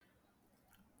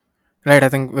Right, I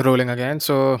think we're rolling again.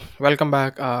 So, welcome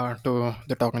back to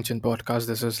the Talking Chin podcast.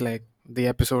 This is like the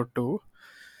episode two.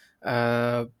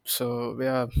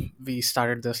 We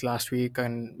started this last week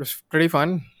and it was pretty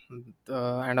fun.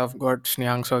 And I've got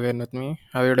Sneangso again with me.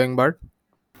 How are you doing, bud?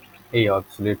 Hey,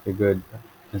 absolutely good.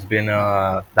 It's been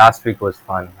last week was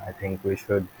fun. I think we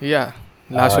should, Yeah,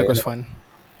 last uh, week you was know, fun.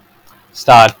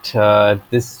 start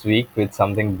this week with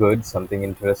something good, something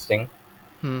interesting.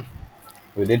 Hmm.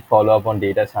 We did follow up on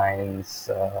data science,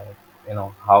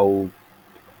 how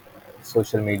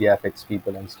social media affects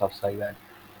people and stuff like that.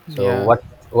 So, Yeah.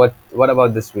 what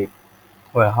about this week?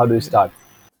 Well, how do you start?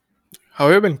 How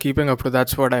have you been keeping up to?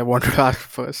 That's what I wanted to ask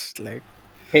first. Like,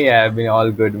 Hey, I've been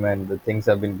all good, man. The things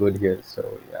have been good here. So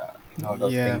yeah,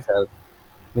 those yeah, things have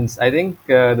means I think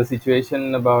the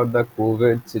situation about the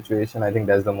COVID situation, I think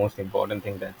that's the most important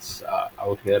thing that's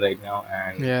out here right now,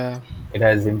 and yeah. it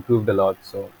has improved a lot.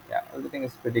 So yeah, everything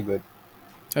is pretty good.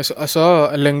 I saw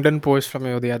a LinkedIn post from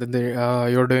you the other day.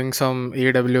 You're doing some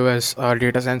AWS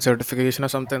data science certification or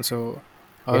something. So,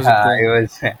 how's it Yeah, it going?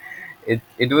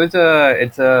 was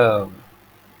it's a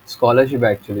scholarship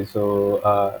actually.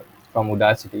 So from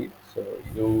Udacity, so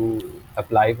you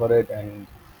apply for it and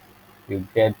you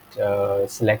get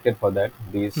selected for that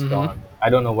based Mm-hmm. on I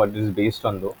don't know what it is based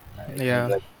on though. I think Yeah.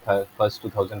 like first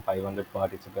 2,500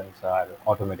 participants are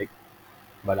automatic,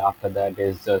 but after that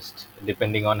is just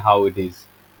depending on how it is.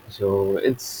 So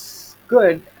it's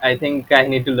good. I think I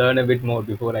need to learn a bit more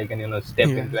before I can step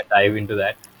Yeah. into and dive into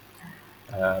that,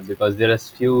 because there are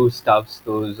few stuffs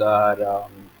those are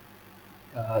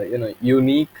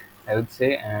unique, I would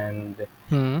say, and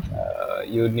Hmm.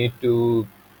 you need to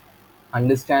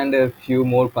understand a few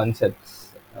more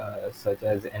concepts, such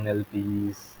as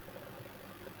NLPs,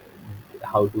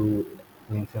 how to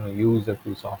means, use a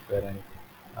few software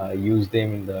and use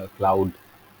them in the cloud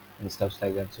and stuff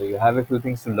like that. So you have a few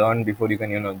things to learn before you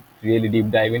can really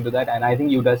deep dive into that. And I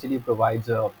think Udacity provides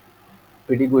a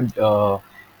pretty good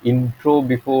intro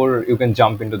before you can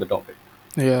jump into the topic.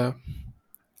 Yeah.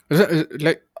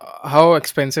 Like, how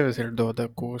expensive is it though, the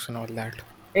course and all that?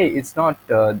 Hey, it's not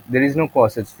there is no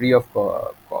cost. It's free of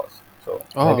cost. So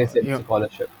like I Oh, said, it's yeah. a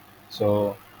scholarship.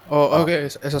 So Oh, uh, okay.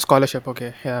 It's a scholarship.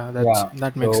 Okay. Yeah, yeah.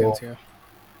 that makes So sense.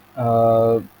 Yeah.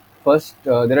 Uh, first,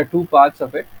 there are two parts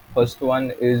of it. First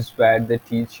one is where they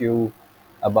teach you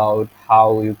about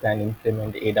how you can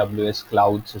implement AWS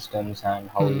cloud systems and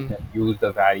how you Hmm. can use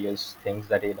the various things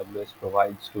that AWS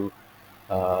provides to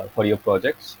for your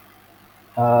projects.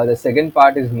 The second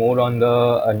part is more on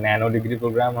the nano degree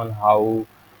program on how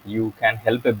you can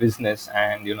help a business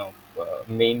and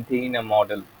maintain a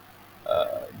model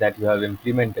that you have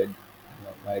implemented,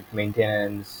 like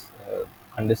maintenance,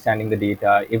 understanding the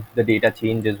data. If the data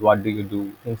changes, what do you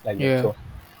do? Things like that. Yeah. So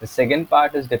the second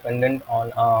part is dependent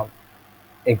on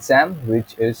exam,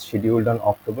 which is scheduled on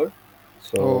October.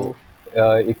 So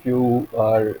Oh, if you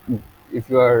are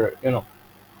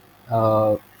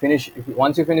finish if you,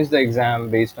 once you finish the exam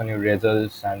based on your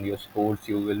results and your scores,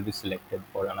 you will be selected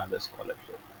for another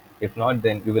scholarship. If not,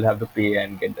 then you will have to pay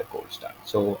and get the course done.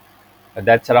 So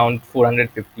that's around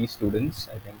 450 students,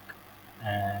 I think,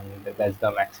 and that's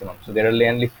the maximum. So there are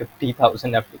only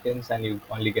 50,000 applicants and you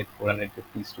only get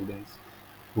 450 students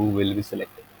who will be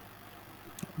selected.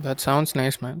 that sounds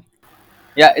nice, man.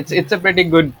 Yeah, it's Yeah. a pretty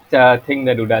good thing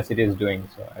that Udacity is doing.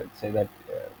 So I would say that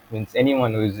means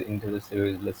anyone who is interested, who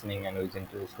is listening, and who is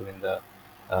interested in the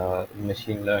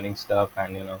machine learning stuff,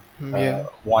 and Yeah.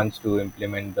 wants to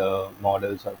implement the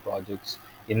models or projects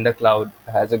in the cloud,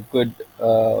 has a good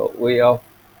way of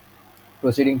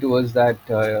proceeding towards that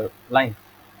line.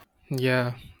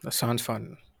 Yeah. That sounds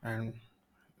fun, and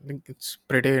I think it's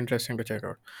pretty interesting to check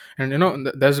out. And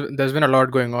there's been a lot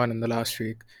going on in the last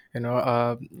week. And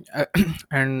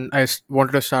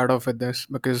wanted to start off with this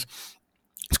because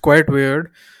it's quite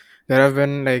weird. There have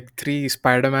been like three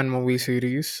Spider-Man movie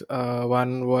series.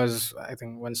 One was, I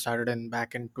think, one started in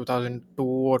back in 2002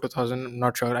 or 2000. I'm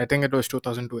not sure. I think it was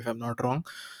 2002 if I'm not wrong.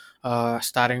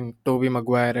 Starring Tobey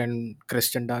Maguire and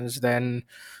Kristen Dunst. Then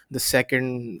the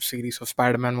second series of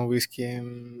Spider-Man movies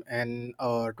came in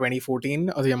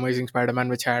 2014, The Amazing Spider-Man,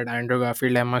 which had Andrew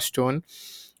Garfield, Emma Stone,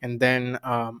 and then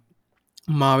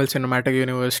Marvel Cinematic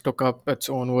Universe took up its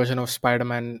own version of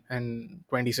Spider-Man in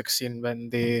 2016 when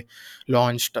they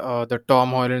launched the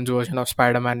Tom Holland's version of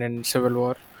Spider-Man in Civil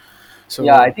War.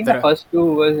 Yeah, I So think the there, first two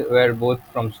were both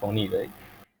from Sony, right?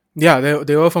 yeah,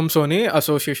 they were from Sony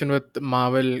association with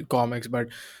Marvel Comics, but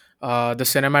the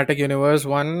Cinematic Universe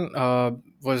one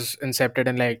was incepted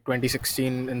in like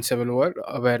 2016 in Civil War,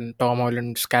 when Tom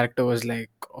Holland's character was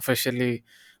like officially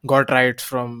got rights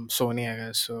from Sony, I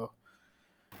guess. So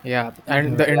Yeah,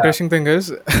 and Mhm, the yeah. interesting thing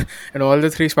is, in all the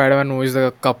three Spider-Man movies,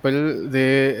 the couple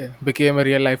they became a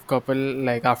real life couple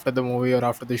like after the movie or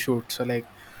after the shoot. So like,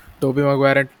 Tobey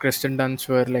Maguire and Kristen Dunst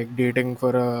were like dating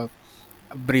for a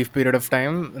brief period of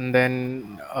time, and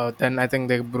then I think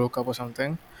they broke up or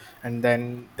something. And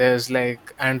then there's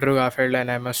like Andrew Garfield and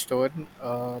Emma Stone.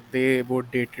 They both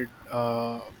dated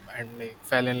and like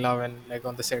fell in love and like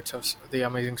on the sets of the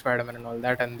Amazing Spider-Man and all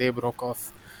that, and they broke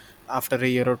off after a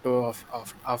year or two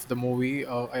of the movie.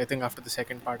 I think after the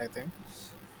second part, I think.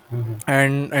 Mhm.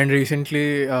 And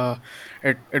recently,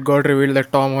 it got revealed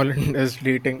that Tom Holland is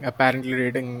apparently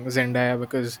dating Zendaya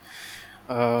because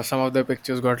some of the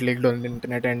pictures got leaked on the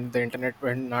internet and the internet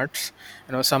went nuts.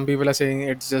 Some people are saying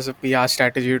it's just a PR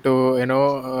strategy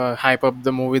to hype up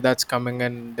the movie that's coming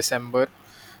in December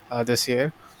this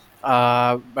year.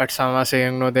 But some are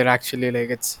saying no, they're actually like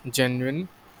it's genuine.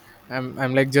 I'm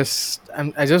like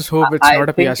I just hope it's I not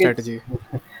a PR think it's strategy.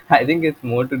 I think it's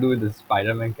more to do with the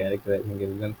Spider-Man character. I think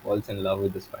everyone falls in love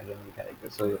with the Spider-Man character.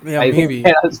 So Yeah, I think maybe.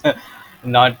 they're also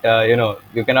not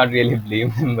you cannot really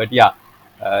blame him. But yeah,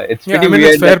 it's Yeah, I pretty mean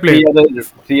it's weird fair that play.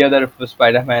 three other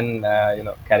Spider-Man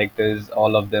characters,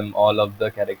 all of them, all of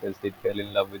the characters, they fell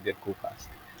in love with their co-cast.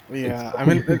 It's Yeah, I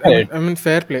mean,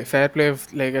 fair play. Fair play.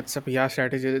 If like it's a PR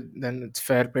strategy, then it's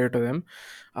fair play to them.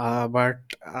 But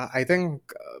I think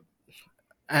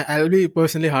I'll be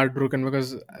personally heartbroken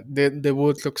because they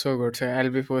both look so good. So I'll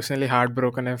be personally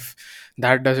heartbroken if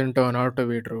that doesn't turn out to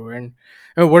be true. And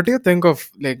what do you think of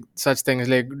like such things?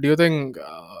 Like, do you think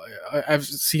I've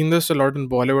seen this a lot in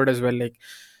Bollywood as well?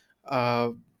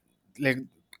 Uh, like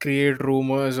create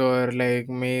rumors or like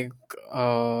make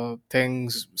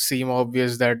things seem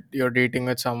obvious that you're dating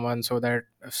with someone so that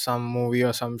if some movie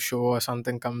or some show or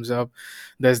something comes up,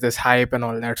 there's this hype and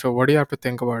all that. So what do you have to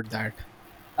think about that?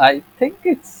 I think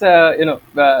it's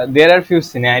there are few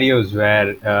scenarios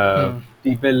where Hmm.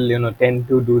 people tend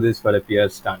to do this for a pure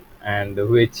stunt, and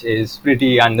which is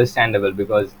pretty understandable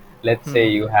because let's say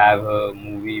Hmm. you have a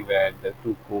movie where the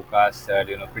two co-casts are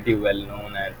pretty well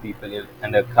known and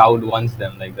and the crowd wants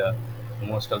them, like the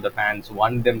most of the fans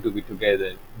want them to be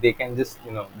together. They can just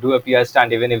do a PR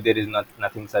stunt even if there is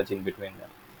nothing such in between them.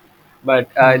 But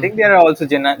I Hmm. think there are also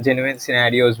genuine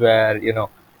scenarios where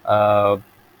uh,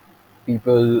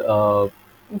 people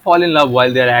fall in love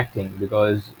while they're acting,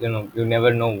 because you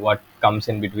never know what comes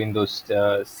in between those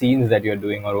scenes that you're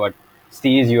doing, or what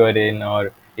stage you are in,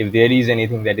 or if there is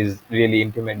anything that is really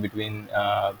intimate between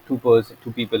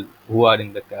two people who are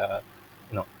in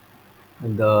you know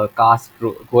the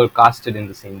who are casted in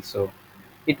the scene. So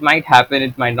it might happen,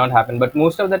 it might not happen, but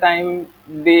most of the time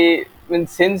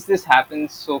since this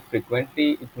happens so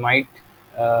frequently, it might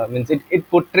means it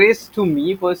portrays to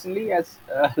me personally as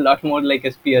a lot more like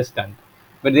a spear stunt,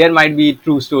 but there might be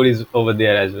true stories over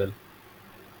there as well.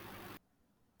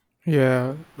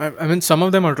 Yeah, I mean, some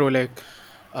of them are true. Like,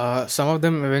 some of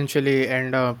them eventually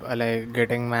end up like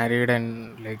getting married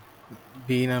and like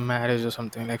be in a marriage or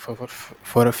something like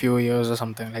for a few years or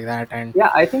something like that. And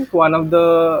Yeah, I think one of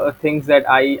the things that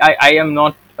I am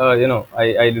not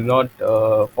I do not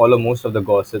follow most of the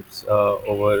gossips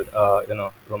over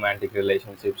romantic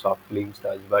relationships of film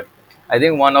stars, but I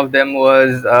think one of them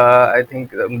was I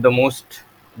think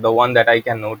the one that I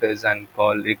can notice and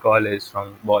recall is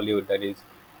from Bollywood, that is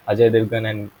Ajay Devgan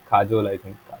and Kajol. I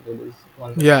think Kajol is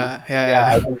one of the, yeah, yeah, yeah,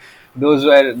 I think those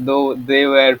were, though they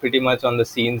were pretty much on the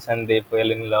scenes and they fell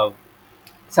in love,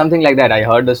 something like that. I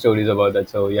heard the stories about that,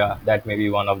 so yeah, that may be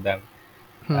one of them.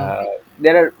 yeah. uh,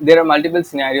 there are multiple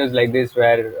scenarios like this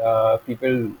where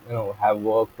people have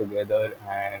worked together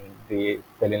and they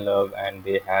fell in love and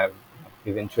they have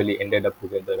eventually ended up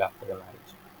together after a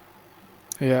marriage.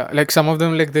 Yeah, like some of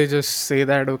them, like they just say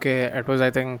that okay, it was I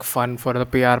think fun for the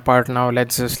PR part. Now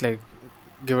let's just like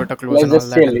give it a close Let's and all just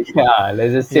that. chill. And Yeah,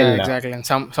 let's just chill yeah, now. exactly. And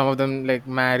some of them like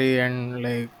marry and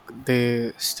like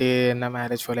they stay in a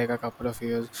marriage for like a couple of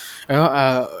years. You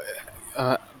know,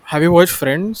 have you watched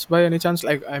Friends by any chance?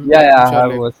 Like Yeah, I'm yeah, I sure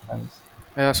have like worse friends.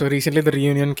 so recently the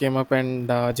reunion came up and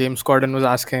James Corden was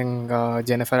asking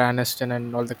Jennifer Aniston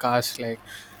and all the cast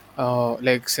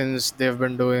like since they've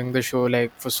been doing the show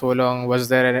like for so long, was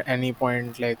there at any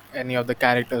point like any of the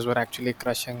characters were actually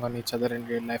crushing on each other in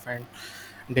real life? And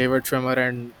David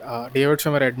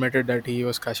Schwimmer admitted that he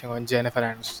was crushing on Jennifer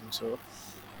Aniston. So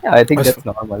Yeah, I think was that's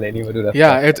normal. Anyone would have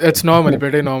yeah, crushed it's on normal, them.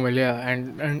 pretty normal, yeah.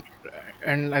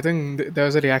 And I think there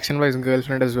was a reaction by his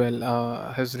girlfriend as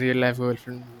well, his real life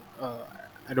girlfriend.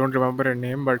 I don't remember her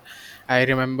name, but I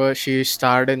remember she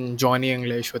starred in Johnny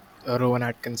English with Rowan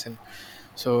Atkinson.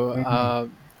 So Mhm.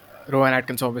 Rowan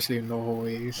Atkinson, obviously you know who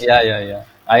he is. Yeah, yeah, yeah.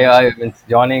 Yeah, I so mean,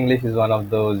 Johnny English is one of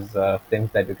those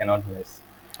films that you cannot miss.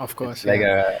 Of It's course, like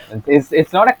yeah.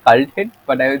 it's not a cult hit,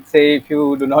 but I would say if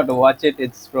you do not watch it,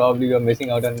 it's probably you're missing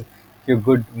out on few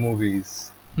good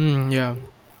movies. Yeah.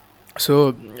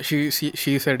 So she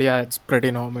said, yeah, it's pretty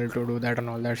normal to do that and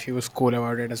all that. She was cool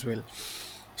about it as well.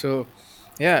 So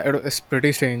yeah, it's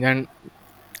pretty strange. And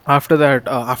after that,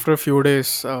 after a few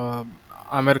days,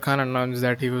 Amir Khan announced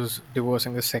that he was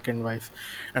divorcing his second wife,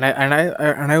 and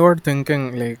I got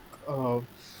thinking, like,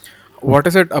 what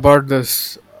is it about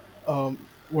this?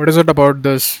 What is it about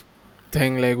this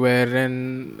thing, like,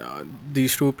 wherein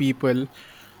these two people,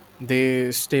 they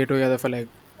stay together for like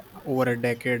over a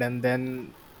decade, and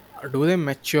then do they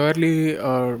maturely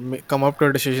come up to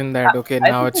a decision I, that okay, I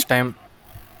now think it's time?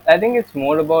 I think it's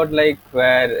more about like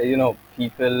where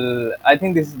people. I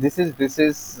think this has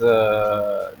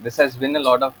been a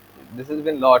lot of this has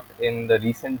been a lot in the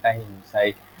recent times.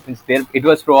 I means there it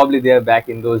was probably there back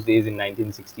in those days in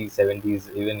 1960s 70s.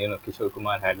 Even Kishore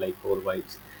Kumar had like four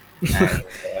wives, and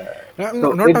I'm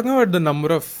so not it talking about the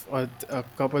number of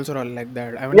couples or all like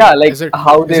that. I yeah, mean, like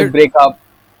how is they it break up.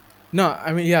 no?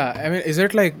 I mean, yeah. I mean, is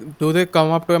it like, do they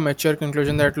come up to a mature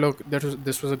conclusion that look,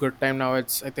 this was a good time. Now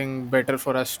it's, I think, better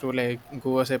for us to like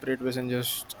go a separate ways and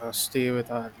just stay with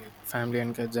our like family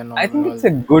and kids and I all and think all it's a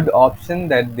that. good option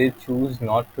that they choose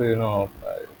not to,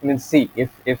 I mean, see, if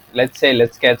let's say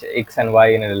let's catch X and Y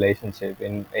in a relationship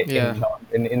Yeah.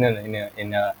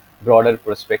 in a broader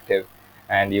perspective,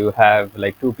 and you have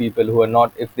like two people who are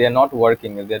not, if they are not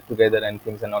working, if they're together and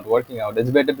things are not working out, it's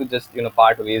better to just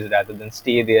part ways rather than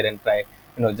stay there and try,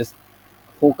 just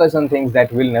focus on things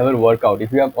that will never work out.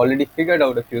 If you have already figured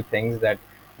out a few things that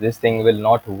this thing will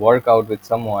not work out with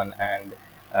someone, and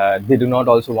they do not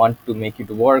also want to make it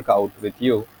work out with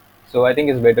you, so I think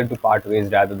it's better to part ways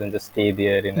rather than just stay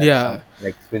there in some Yeah.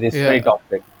 like with this very Yeah.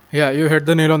 toxic. Yeah, you hit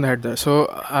the nail on the head there. So,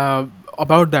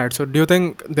 about that, so do you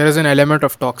think there is an element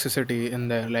of toxicity in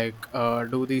there? Like,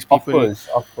 do these Of people, course,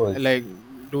 of course. like,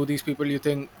 do these people, you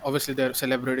think, obviously they're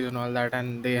celebrities and all that,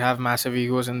 and they have massive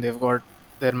egos and they've got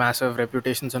their massive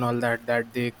reputations and all that,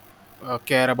 that they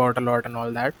care about a lot and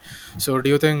all that. So, do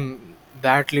you think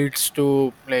that leads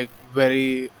to like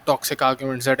very toxic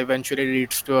arguments that eventually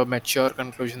leads to a mature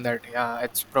conclusion that, yeah,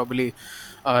 it's probably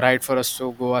right for us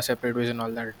to go our separate ways and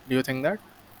all that? Do you think that?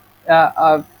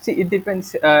 See, it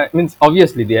depends. Means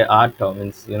obviously there are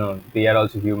terms. They are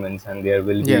also humans, and there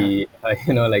will Yeah. be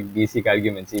like basic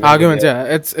arguments, even though they Arguments, are.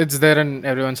 yeah, it's there in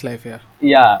everyone's life, yeah.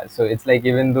 Yeah, so it's like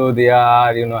even though they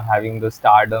are having the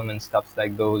stardom and stuffs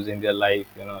like those in their life,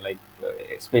 like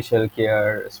special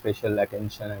care, special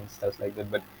attention and stuff like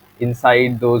that, but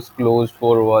inside those closed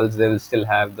four walls they will still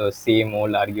have the same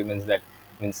old arguments that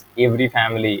means every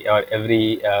family or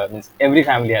every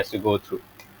family has to go through.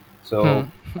 So Hmm.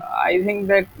 I think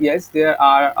that yes, there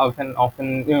are often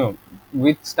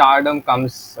with stardom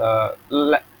comes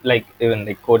like even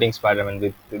like quoting Spider-Man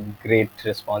with great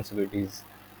responsibilities.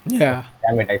 Oh, Yeah.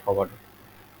 damn it, I forgot.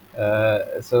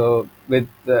 So with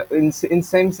in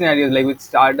same scenarios like with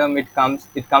stardom, it comes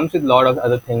with a lot of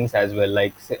other things as well.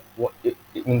 Like say,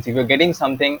 it means if you're getting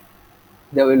something,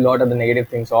 there will be a lot of the negative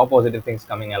things or positive things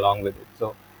coming along with it.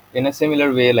 So in a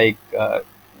similar way, like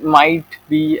might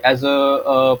be as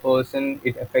a person,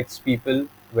 it affects people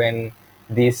when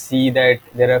they see that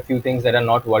there are a few things that are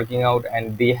not working out,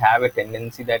 and they have a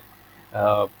tendency that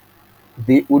uh,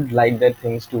 they would like that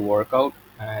things to work out.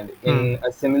 And Hmm. in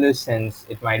a similar sense,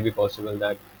 it might be possible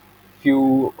that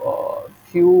few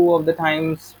of the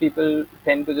times people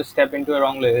tend to just step into a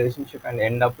wrong relationship and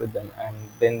end up with them, and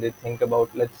then they think about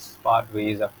let's part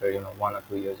ways after 1 or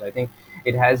 2 years. I think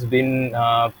it has been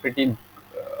pretty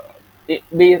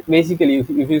basically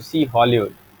if you see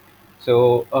Hollywood.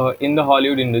 So in the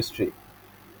Hollywood industry,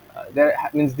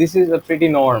 means this is a pretty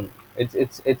norm.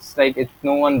 It's like it's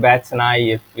no one bats an eye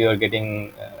if you're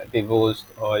getting divorced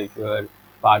or if you're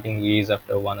parting ways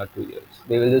after 1 or 2 years.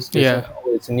 They will just listen. Yeah.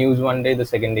 Oh, it's news one day. The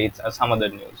second day it's some other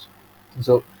news.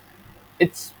 So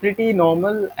it's pretty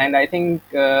normal, and I think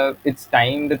it's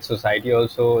time that society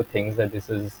also thinks that this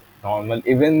is normal,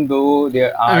 even though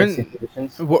there I are mean,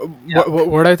 situations. Yeah.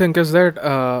 what I think is that,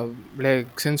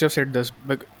 like, since you've said this,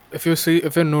 but if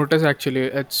you notice, actually,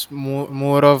 it's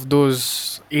more of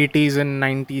those 80s and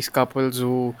 90s couples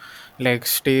who like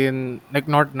stay in, like,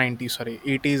 not 90s, sorry,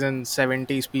 80s and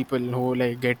 70s people who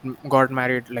like got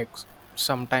married like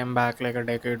some time back, like a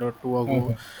decade or two ago,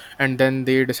 Mhm. and then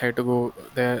they decide to go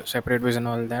their separate ways and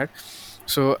all that.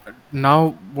 So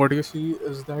now what you see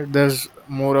is that there's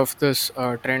more of this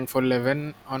trend for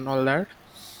living on all that,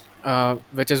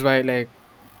 which is why like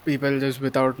people just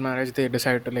without marriage, they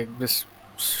decide to like just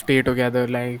stay together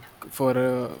like for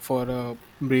a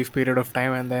brief period of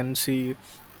time, and then see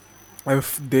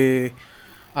if they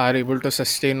are able to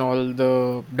sustain all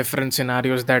the different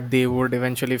scenarios that they would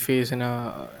eventually face in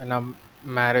a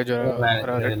marriage in a, or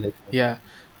in a relationship. yeah,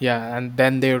 yeah, and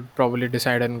then they would probably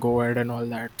decide and go ahead and all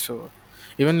that. So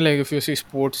even like if you see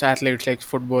sports athletes like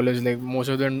footballers, like most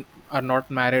of them are not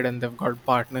married and they've got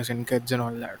partners and kids and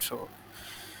all that. So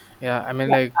yeah, I mean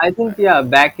Yeah, like I think yeah,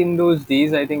 back in those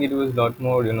days, I think it was a lot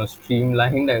more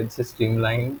streamlined. I would say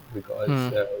streamlined because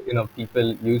hmm,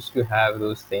 people used to have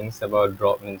those things about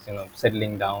drop means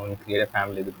settling down, create a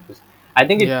family. Because I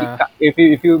think yeah,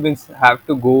 if you means have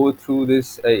to go through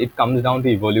this, it comes down to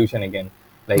evolution again.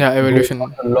 Like yeah, go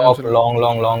evolution, absolutely,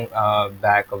 long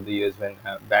back of the years when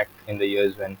back in the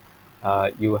years when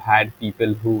you had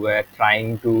people who were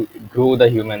trying to grow the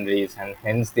human race, and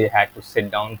hence they had to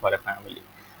sit down for a family.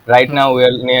 Right now hmm. we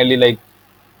are nearly like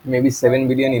maybe 7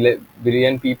 billion 11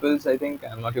 billion peoples, I think.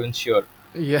 I'm not even sure.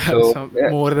 Yeah, So some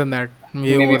yeah, more than that,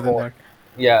 way maybe more than more. that.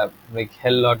 Yeah, like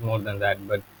hell lot more than that.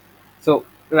 But so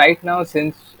right now,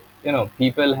 since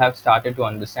people have started to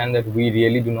understand that we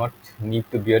really do not need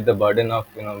to bear the burden of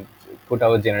put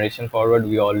our generation forward.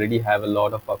 We already have a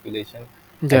lot of population.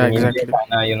 I Yeah, think India, exactly.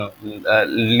 China,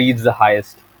 leads the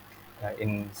highest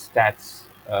in stats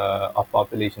of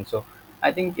population. So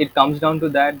I think it comes down to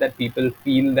that people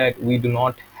feel that we do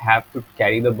not have to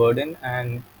carry the burden,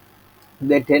 and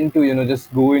they tend to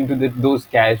just go into those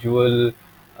casual,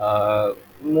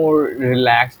 more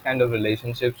relaxed kind of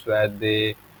relationships where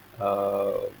they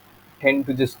uh, tend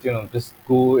to just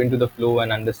go into the flow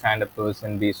and understand a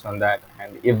person based on that.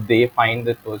 And if they find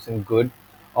the person good,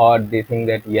 or they think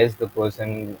that yes, the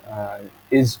person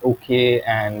is okay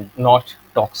and not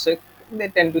toxic, they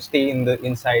tend to stay in the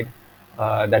inside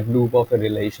that loop of a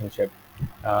relationship.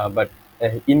 But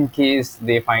in case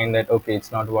they find that okay,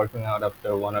 it's not working out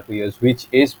after 1 or 2 years, which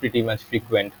is pretty much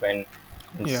frequent when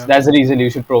Yeah, that's the reason you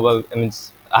should probably, I mean,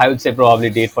 I would say probably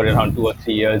date for around 2 or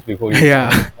 3 years before you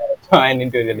yeah, join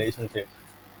into a relationship,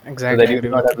 so exactly. that I you do agree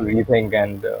not with have you. to rethink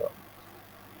and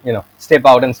step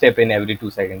out and step in every 2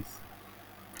 seconds.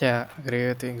 Yeah, agree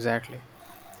with you exactly.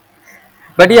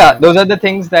 But yeah, And those are the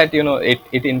things that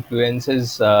it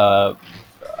influences.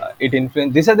 It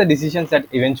influence. These are the decisions that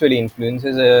eventually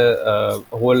influences a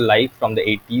whole life from the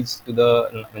 80s to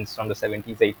the means from the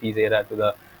 70s 80s era to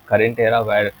the current era,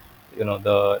 where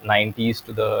the 90s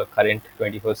to the current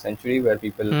 21st century, where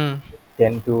people hmm,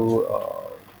 tend to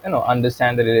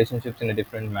understand the relationships in a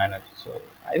different manner. So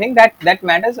I think that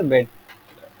matters a bit.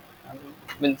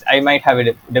 Means I might have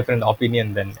a different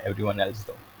opinion than everyone else,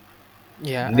 though.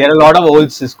 yeah, There are a lot of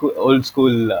old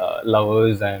school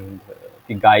lovers and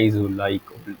the guys who like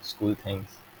old school things.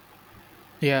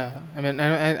 yeah.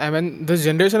 I mean, this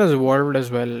generation has evolved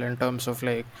as well in terms of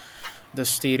like the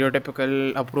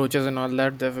stereotypical approaches and all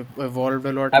that. They've evolved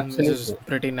a lot, and which is Absolutely.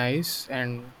 pretty nice.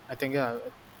 And I think yeah,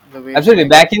 the way Absolutely. like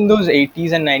Back in those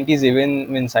 80s and 90s,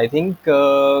 even means I think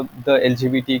the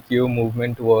LGBTQ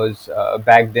movement was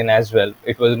back then as well.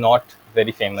 It was not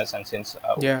very famous, and since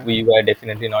yeah, we were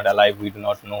definitely not alive, we do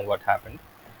not know what happened.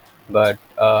 But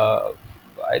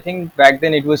I think back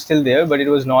then it was still there, but it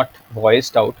was not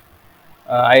voiced out.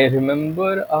 I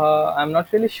remember, I'm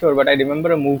not really sure, but I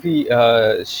remember a movie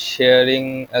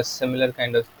sharing a similar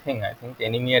kind of thing. I think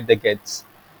Enemy at the Gates.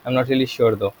 I'm not really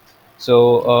sure though.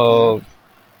 okay, So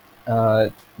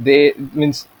they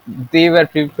means they were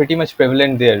pretty much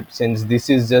prevalent there, since this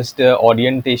is just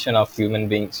orientation of human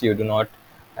beings. You do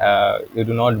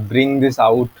not bring this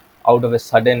out of a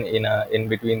sudden in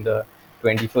between the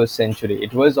 21st century.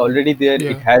 It was already there.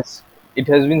 it yeah, has it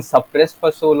has been suppressed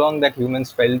for so long that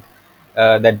humans felt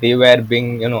that they were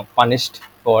being punished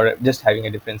for just having a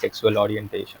different sexual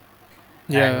orientation.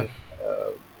 yeah, And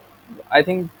uh, I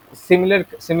think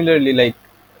similarly, like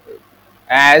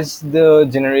as the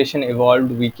generation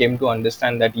evolved, we came to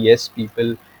understand that yes,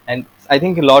 people, and I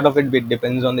think a lot of it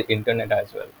depends on the internet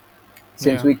as well.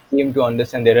 Since yeah, we came to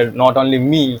understand there are not only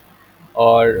me,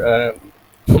 or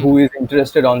who is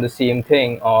interested on the same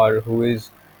thing, or who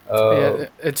is yeah. uh,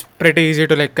 It's pretty easy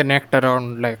to like connect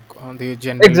around like on the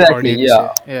general exactly, audience. yeah. Yeah,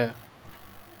 yeah,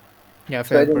 yeah.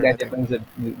 So I Fair think point. I that think.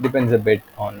 depends a bit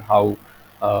on how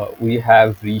we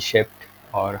have reshaped,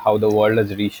 or how the world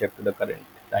has reshaped the current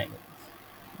time.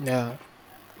 Yeah,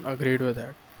 agreed with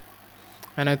that.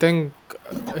 And I think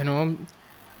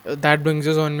that brings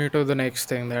us on me to the next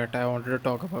thing that I wanted to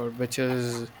talk about, which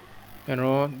is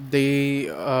the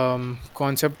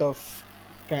concept of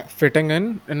fitting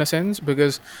in a sense,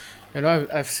 because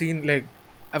I've seen like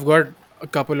I've got a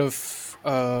couple of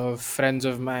friends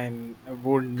of mine. I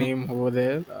won't name over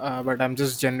there, but I'm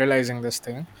just generalizing this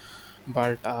thing.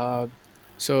 But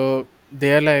so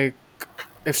they're like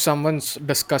if someone's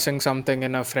discussing something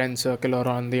in a friend circle or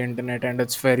on the internet and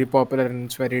it's very popular and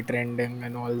it's very trending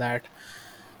and all that,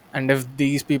 and if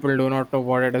these people do not know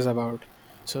what it is about,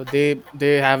 so they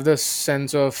have this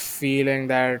sense of feeling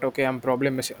that okay, I'm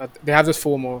probably missing, they have this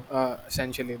FOMO,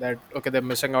 essentially, that okay, they're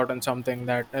missing out on something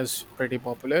that is pretty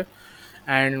popular,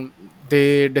 and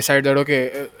they decide that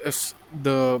okay, if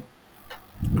the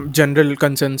general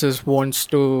consensus wants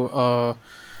to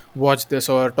watch this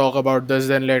or talk about this,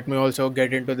 then let me also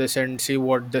get into this and see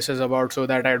what this is about, so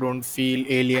that I don't feel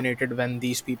alienated when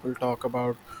these people talk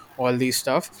about all these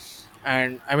stuff.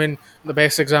 And I mean, the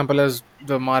best example is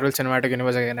the Marvel Cinematic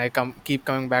Universe. Again, I keep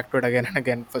coming back to it again and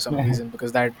again for some reason,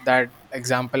 because that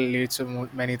example leads to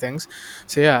many things.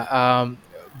 So yeah,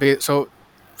 so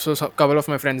a couple of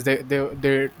my friends,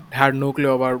 they had no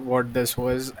clue about what this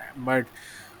was, but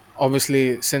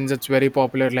obviously, since it's very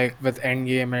popular, like with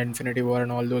Endgame and Infinity War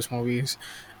and all those movies,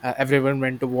 everyone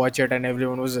went to watch it and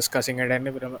everyone was discussing it and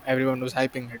everyone was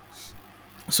hyping it.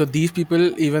 So these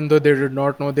people, even though they did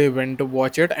not know, they went to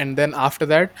watch it, and then after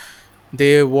that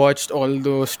they watched all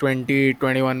those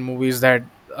 2021 movies that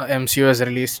MCU has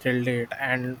released till date,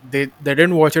 and they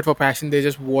didn't watch it for passion, they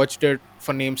just watched it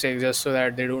for namesake, just so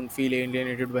that they don't feel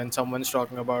alienated when someone's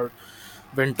talking about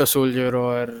Winter Soldier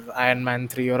or Iron Man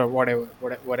 3 or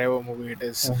whatever movie it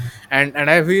is. And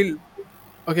I feel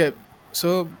okay,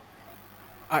 so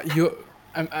you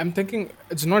I'm thinking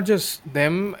it's not just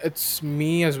them, it's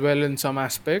me as well in some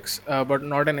aspects, but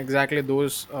not in exactly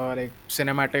those like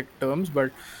cinematic terms,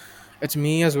 but it's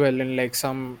me as well in like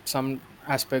some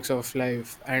aspects of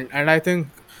life. And I think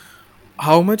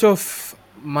how much of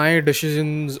my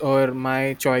decisions or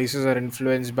my choices are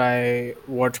influenced by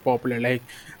what's popular,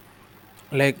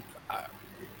 like uh,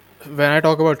 when I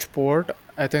talk about sport,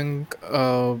 I think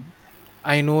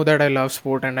I know that I love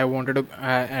sport and I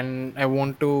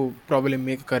want to probably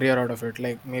make a career out of it,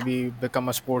 like maybe become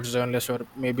a sports journalist or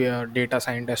maybe a data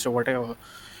scientist or whatever.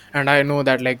 And I know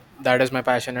that like that is my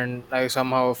passion, and I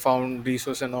somehow found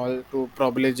resource and all to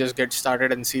probably just get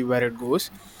started and see where it goes.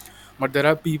 But there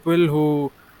are people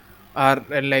who are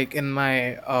like in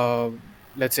my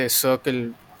let's say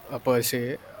circle, per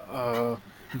se, uh,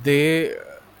 they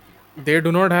they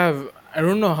do not have, I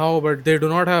don't know how, but they do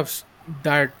not have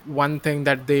that one thing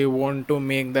that they want to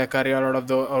make their career out of,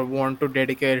 the or want to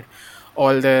dedicate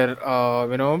all their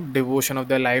devotion of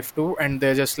their life to, and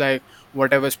they're just like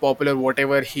whatever's popular,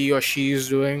 whatever he or she is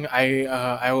doing,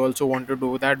 I also want to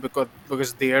do that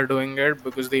because they are doing it,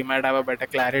 because they might have a better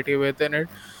clarity within it.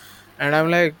 And I'm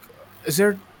like, is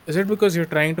it because you're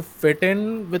trying to fit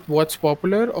in with what's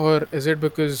popular, or is it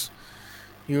because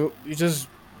you just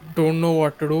don't know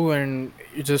what to do and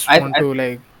you just want I to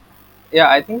like. yeah,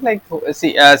 I think like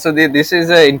see, this is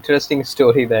an interesting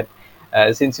story that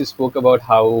since you spoke about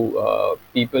how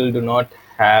people do not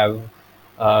have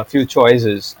few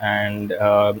choices and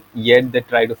yet they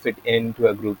try to fit into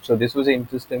a group. So this was an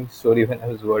interesting story when I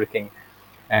was working,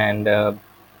 and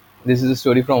this is a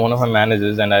story from one of my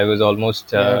managers, and I was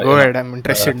almost Yeah, go ahead, I'm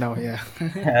interested now.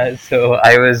 Yeah. so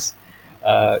I was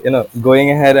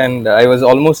going ahead, and I was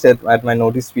almost at my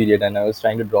notice period, and I was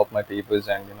trying to drop my papers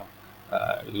and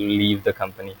leave the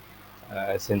company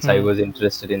since I Hmm. was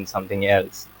interested in something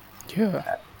else.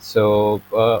 Yeah. So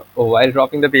while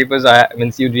dropping the papers, I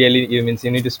means you means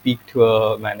you need to speak to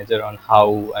a manager on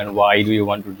how and why do you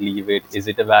want to leave it. Is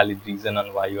it a valid reason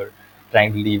on why you're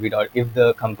trying to leave it, or if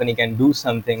the company can do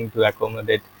something to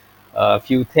accommodate a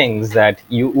few things that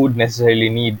you would necessarily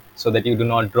need so that you do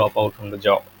not drop out from the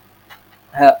job,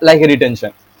 like a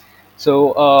retention. So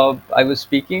I was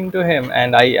speaking to him,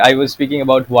 and I was speaking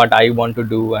about what I want to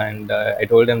do, and I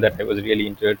told him that I was really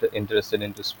interested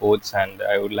into sports, and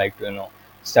I would like to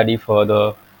study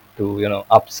further to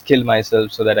upskill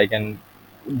myself so that I can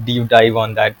deep dive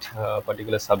on that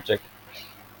particular subject.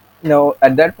 Now,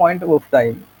 at that point of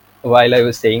time, while I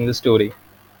was saying the story,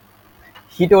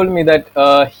 he told me that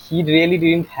he really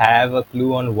didn't have a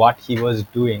clue on what he was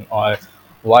doing or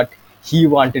what he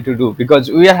wanted to do, because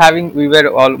we were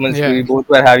almost we Yeah. both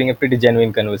were having a pretty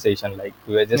genuine conversation, like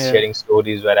we were just Yeah. sharing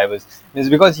stories where I was, it's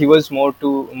because he was more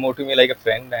to me like a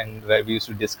friend, and where we used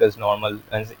to discuss normal,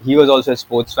 and he was also a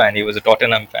sports fan, he was a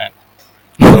Tottenham fan.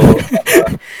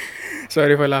 So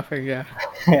Sorry for laughing. Yeah.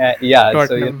 yeah, so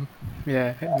Tottenham.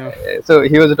 Yeah, no.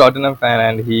 he was a Tottenham fan,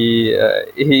 and he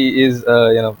is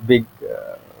big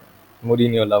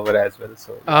Mourinho lover as well.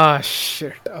 So yeah, Ah,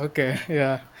 shit. Okay.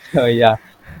 Yeah. yeah.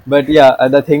 But yeah,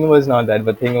 the thing was not that.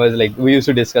 But thing was like we used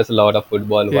to discuss a lot of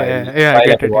football Yeah. Yeah, I while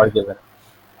get at it. Yeah. war given.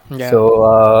 Yeah.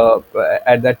 So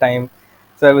at that time,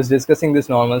 so I was discussing this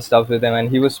normal stuff with him, and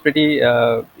he was pretty.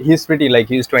 He's pretty like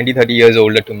he's 20, 30 years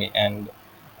older to me, and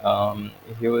um,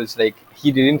 he was like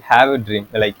he didn't have a dream.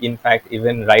 Like in fact,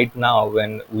 even right now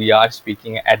when we are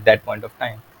speaking at that point of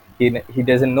time, he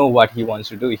doesn't know what he wants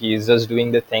to do. He is just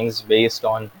doing the things based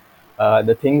on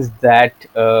the things that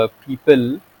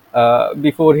people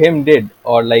before him did,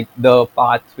 or like the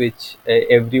path which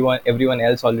everyone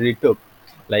else already took.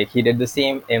 Like he did the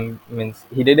same means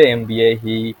he did a MBA.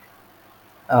 He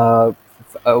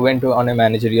went on a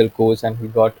managerial course and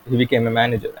he became a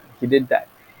manager. He did that.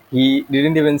 He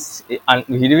didn't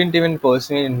even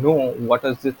personally know what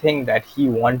was the thing that he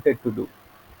wanted to do.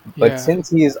 But Yeah. since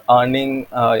he is earning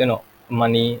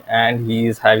money and he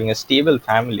is having a stable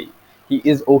family, he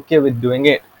is okay with doing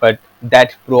it. But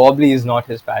that probably is not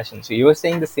his passion. So you were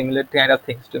saying the similar kind of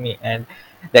things to me, and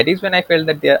that is when I felt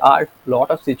that there are a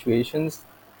lot of situations.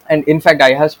 And in fact,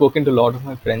 I have spoken to a lot of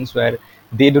my friends where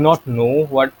they do not know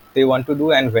what they want to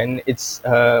do, and when it's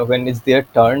their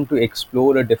turn to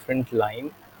explore a different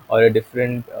line or a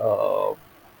different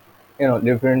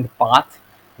different path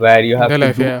where you In have their to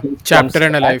life, do yeah. things from Chapter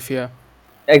in a scratch. life, yeah.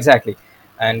 Exactly.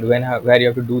 And where you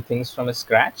have to do things from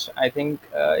scratch, I think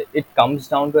it comes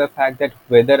down to a fact that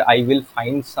whether I will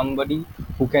find somebody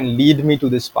who can lead me to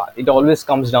this path. It always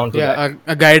comes down to that. Yeah,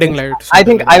 a guiding Means, light, I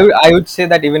something think like that. I would say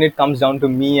that even it comes down to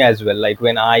me as well. Like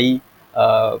when I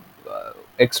uh,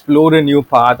 explore a new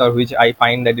path, or which I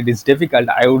find that it is difficult,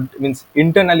 I would means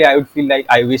internally I would feel like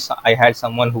I wish I had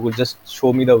someone who would just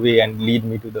show me the way and lead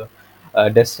me to the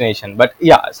destination. But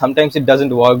yeah, sometimes it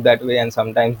doesn't work that way, and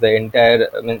sometimes the entire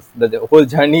means the whole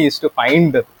journey is to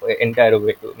find the entire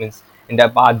way, means entire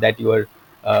path that you are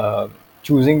uh,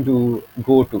 choosing to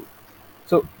go to.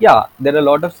 So yeah, there are a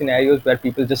lot of scenarios where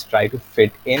people just try to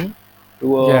fit in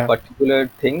to a Yeah. particular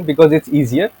thing because it's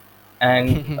easier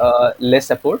and less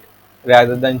effort,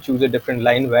 rather than choose a different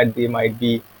line where they might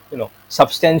be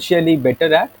substantially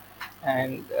better at,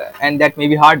 and that may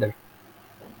be harder.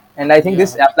 And I think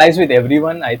this Yeah. applies with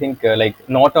everyone. I think like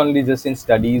not only just in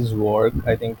studies, work.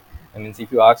 I mean,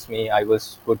 if you ask me, I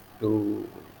was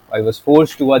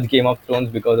forced to watch Game of Thrones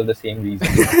because of the same reason.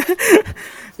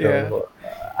 So Yeah.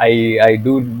 I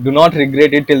do not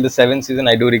regret it till the seventh season.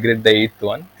 I do regret the eighth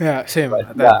one. Yeah, same.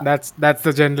 But yeah. That's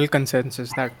the general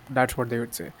consensus, that's what they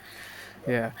would say.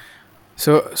 Yeah.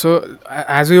 So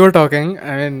as we were talking,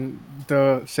 I mean,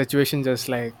 the situation just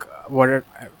like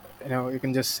you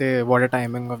can just say what a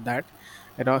timing of that.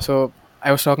 So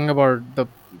I was talking about the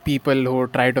people who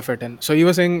try to fit in. So you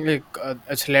were saying like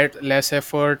it's less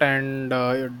effort and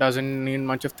it doesn't need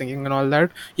much of thinking and all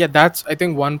that. Yeah, that's I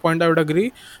think one point I would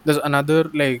agree. There's another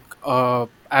like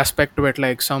aspect to it.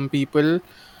 Like some people,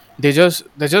 they're just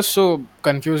so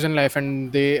confused in life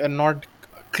and they are not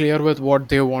clear with what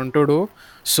they want to do.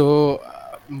 So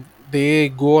they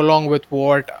go along with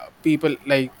what people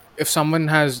like. If someone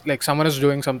is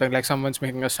doing something, like someone's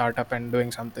making a startup and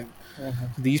doing something,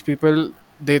 these people,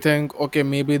 they think, okay,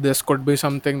 maybe this could be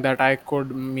something that I could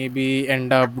maybe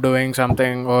end up doing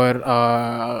something, or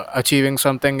achieving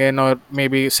something in, or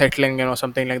maybe settling or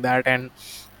something like that. And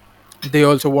they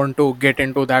also want to get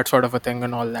into that sort of a thing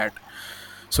and all that.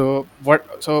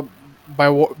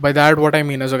 By that, what I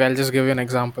mean is, okay, I'll just give you an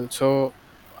example. So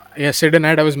yesterday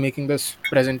night I was making this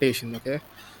presentation, okay,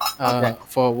 Okay.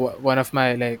 for one of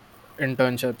my like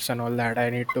internships and all that. I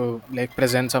need to like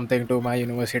present something to my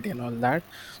university and all that.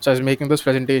 So I was making this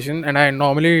presentation, and I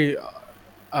normally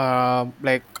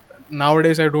like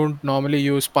nowadays I don't normally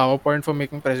use PowerPoint for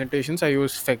making presentations. I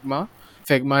use Figma.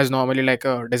 Figma is normally like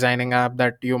a designing app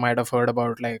that you might have heard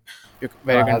about, like No,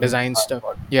 where you I can haven't design heard stuff.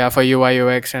 about Yeah, for UI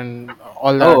UX and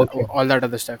all Oh, that, okay. all that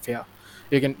other stuff. Yeah,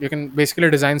 you can basically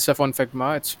design stuff on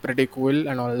Figma. It's pretty cool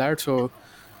and all that. So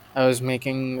I was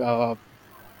making my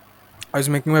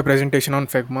presentation on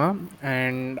Figma,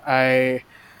 and I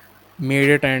made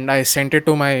it and I sent it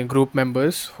to my group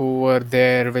members who were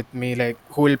there with me, like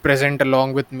who will present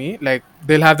along with me. Like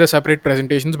they'll have the separate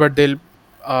presentations, but they'll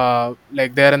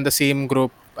like they're in the same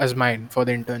group as mine for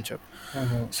the internship.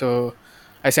 Hmm. So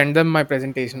I sent them my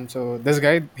presentation. So this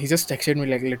guy, he just texted me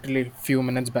like literally few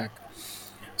minutes back.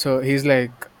 So he's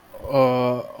like,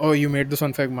 "Oh, you made this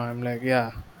on Figma?" I'm like,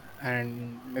 "Yeah,"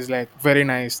 and he's like, "Very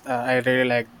nice. I really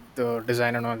like the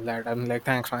design and all that." I'm like,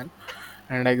 "Thanks, man."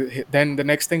 And then the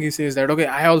next thing he says that, okay,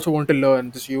 I also want to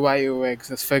learn this UI UX,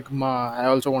 this Figma. I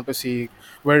also want to see,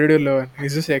 where did you learn?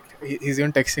 He's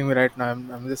even texting me right now.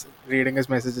 I'm just reading his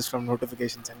messages from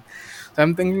notifications, and so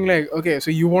I'm thinking like, okay, so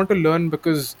you want to learn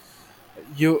because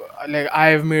you like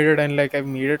I've made it and like I've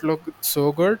made it look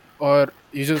so good, or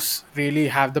you just really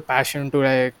have the passion to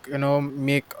like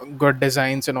make good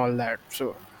designs and all that.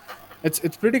 So it's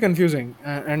pretty confusing,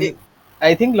 and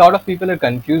I think a lot of people are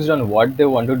confused on what they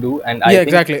want to do, and I Yeah, think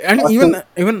exactly. And not to.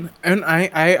 even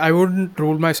I wouldn't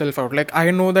rule myself out. Like,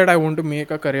 I know that I want to make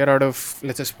a career out of,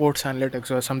 let's say, sports analytics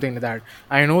or something like that.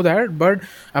 I know that, but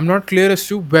I'm not clear as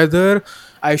to whether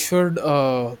I should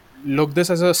look this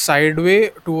as a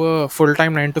sideway to a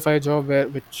full-time 9 to 5 job,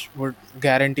 which would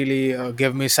guaranteely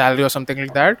give me salary or something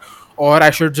like that, or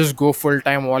I should just go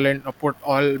full-time, all in, put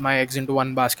all my eggs into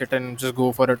one basket and just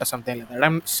go for it or something like that.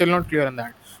 I'm still not clear on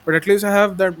that, but at least I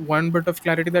have that one bit of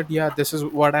clarity that, yeah, this is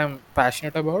what I'm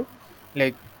passionate about.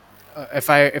 Like,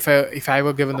 if I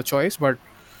were given the choice, but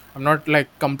I'm not like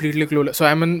completely clueless, so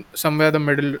I'm in somewhere the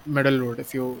middle road,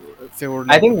 if you would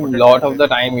I like to think put a it lot that of way. the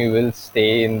time you will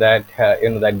stay in that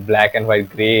that black and white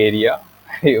gray area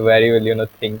where you will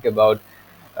think about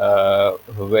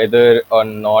whether or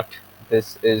not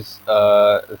this is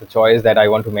the choice that I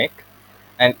want to make,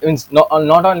 and it's not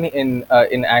only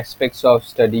in aspects of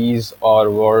studies or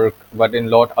work, but in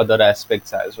lot other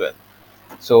aspects as well.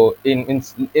 So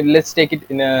let's take it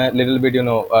in a little bit,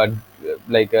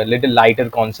 like a little lighter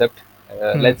concept.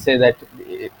 Hmm. Let's say that,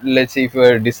 let's say if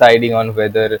we're deciding on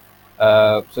whether,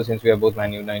 so since we are both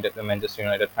Manchester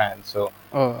United fans, so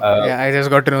Oh uh, yeah, I just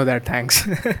got to know that. Thanks.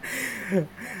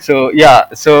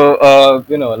 yeah, so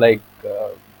like,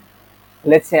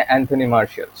 let's say Anthony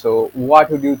Martial. So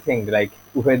what would you think, like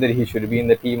whether he should be in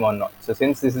the team or not? So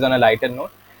since this is on a lighter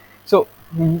note, so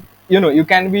you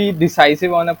can be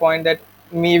decisive on a point that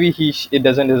maybe it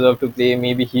doesn't deserve to play.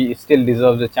 Maybe he still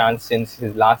deserves a chance, since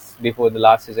his last before the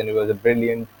last season it was a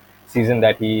brilliant season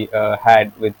that he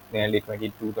had with nearly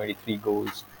 22, 23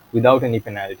 goals without any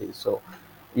penalties. So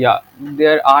yeah,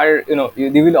 there are,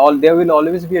 there will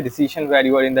always be a decision where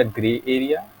you are in that gray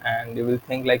area, and you will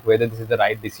think like whether this is the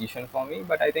right decision for me.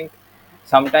 But I think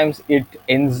sometimes it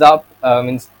ends up,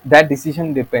 means that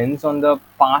decision depends on the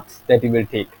path that you will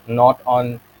take, not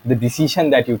on the decision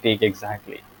that you take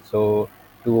exactly. So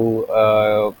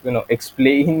to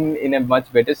explain in a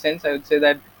much better sense, I would say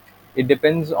that it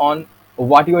depends on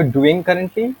what you are doing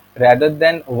currently rather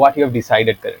than what you have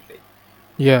decided currently.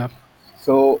 Yeah.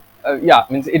 So yeah,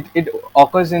 means it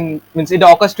occurs in means it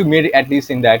occurs to me, at least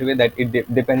in that way, that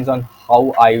it depends on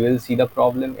how I will see the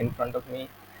problem in front of me,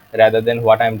 rather than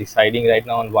what I'm deciding right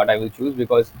now on what I will choose.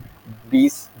 Because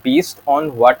based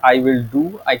on what I will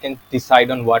do, I can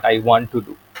decide on what I want to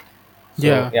do. So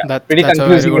Yeah, yeah, pretty that's a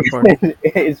very confusing. good point.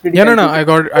 It's pretty Yeah, no, no,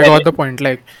 confusing. I got the point.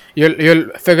 Like, you'll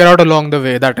figure out along the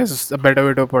way. That is a better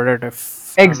way to put it,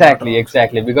 if I'm not Exactly, wrong. So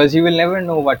exactly, because you will never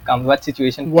know what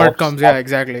situation what pops comes, yeah, up.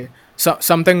 exactly. So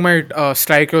something might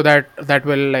strike you that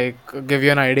will like give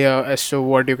you an idea as to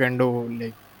what you can do,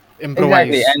 like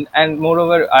Exactly, improvise and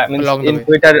moreover, I means along the way.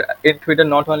 In Twitter,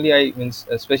 not only I means,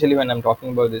 especially when I'm talking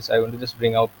about this, I want to just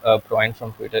bring up a point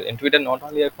from Twitter. In Twitter, not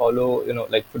only I follow,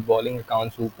 like footballing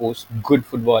accounts who post good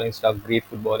footballing stuff, great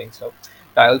footballing stuff,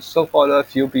 but I also follow a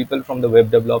few people from the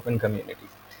web development community,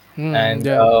 Hmm. and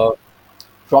Yeah.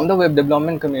 from the web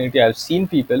development community, I've seen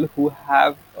people who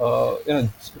have,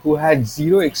 who had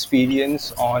zero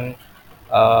experience on,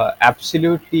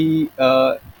 absolutely,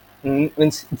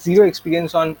 means zero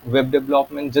experience on web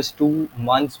development just 2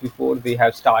 months before they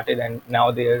have started, and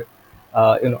now they're,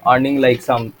 earning like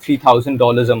some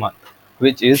 $3,000 a month,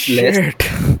 which is less Shit.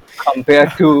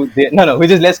 compared to the no, which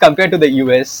is less compared to the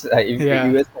US, Yeah.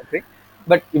 US country.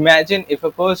 But imagine if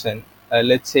a person,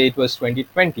 let's say it was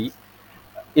 2020,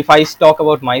 if I talk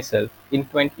about myself in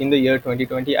the year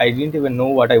 2020, I didn't even know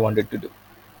what I wanted to do.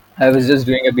 I was Yeah. just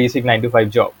doing a basic 9 to 5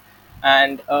 job,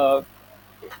 and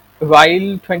while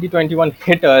 2021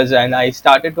 hit us, and I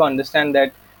started to understand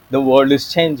that the world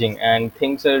is changing and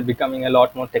things are becoming a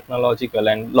lot more technological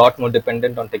and a lot more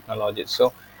dependent on technology.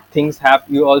 So things have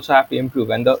you also have to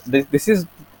improve, and this is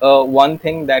one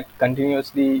thing that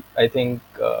continuously, I think,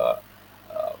 uh,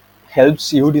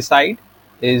 helps you decide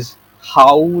is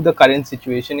how the current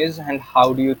situation is and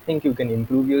how do you think you can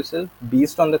improve yourself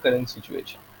based on the current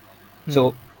situation. Hmm.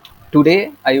 So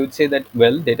today, I would say that,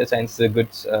 well, data science is a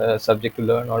good subject to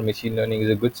learn, or machine learning is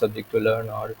a good subject to learn,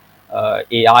 or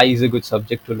AI is a good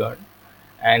subject to learn.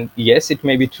 And yes, it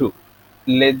may be true.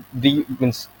 Let the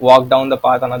means walk down the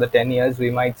path another 10 years,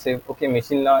 we might say, okay,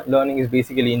 learning is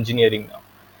basically engineering now,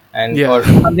 and Yeah. or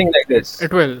something like this.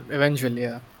 It will eventually.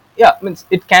 Yeah. Yeah, means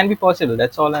it can be possible.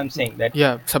 That's all I'm saying. That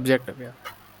Yeah. Subjective. Yeah.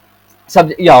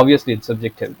 yeah, obviously it's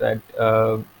subjective, that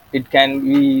it can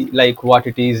be like what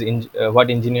it is in what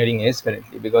engineering is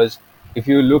currently. Because if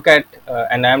you look at,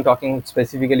 and I'm talking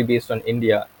specifically based on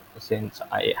India, since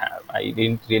I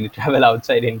didn't really travel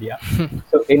outside India.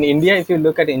 So in India, if you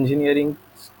look at engineering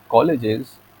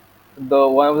colleges, the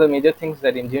one of the major things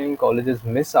that engineering colleges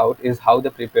miss out is how they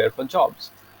prepare for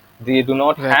jobs. They do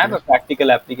not have Exactly. a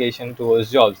practical application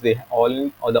towards jobs. They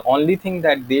all, or the only thing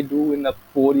that they do in the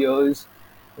 4 years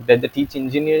that they teach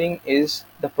engineering is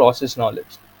the process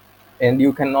knowledge. And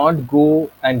you cannot go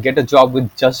and get a job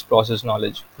with just process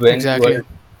knowledge. Exactly.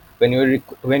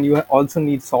 When you also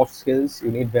need soft skills,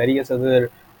 you need various other,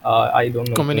 I don't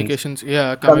know, means Communications.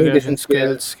 Yeah, communication communication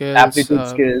skills. skills, Skills. aptitude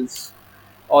skills,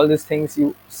 all these things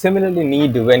you similarly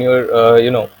need when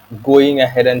you're going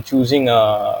ahead and choosing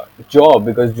a job,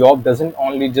 because job doesn't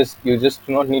only just, you just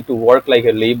do not need to work like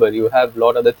a labor. You have a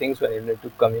lot other things where you need to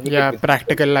communicate Yeah, with people.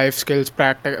 practical life skills,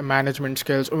 practical management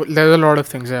skills. Oh, there's a lot of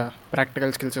things. Yeah,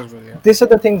 practical skills as well. Yeah. These are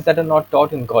the things that are not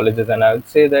taught in colleges, and I would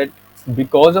say that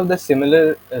because of the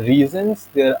similar reasons,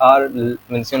 there are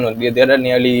means there are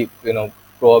nearly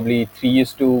probably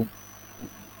 3:7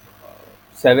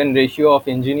 ratio of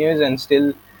engineers, and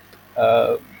still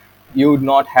uh, you would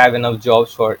not have enough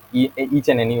jobs for each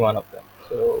and any one of them.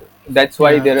 So that's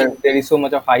why Yeah. there is so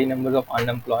much of high numbers of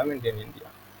unemployment in India,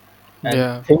 and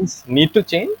Yeah. things need to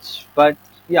change. But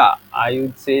yeah, I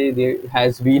would say there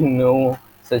has been no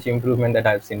such improvement that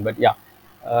I've seen. But yeah,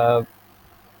 uh,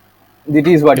 it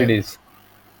is what Yeah. it is.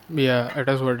 Yeah, it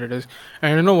is what it is.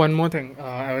 And one more thing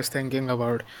I was thinking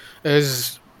about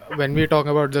is when we talk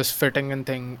about this fitting and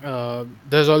thing,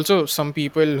 there's also some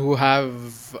people who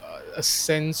have a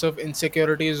sense of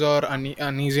insecurities or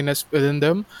uneasiness within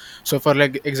them. So, for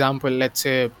like example, let's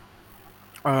say,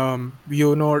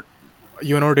 you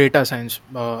know data science,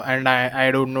 and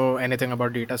I don't know anything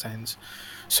about data science.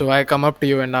 So I come up to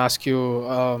you and ask you,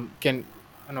 can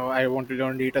I want to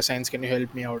learn data science, can you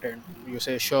help me out? And you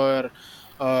say sure.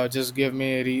 Just give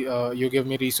me you give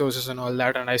me resources and all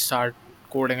that, and I start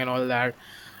coding and all that.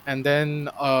 And then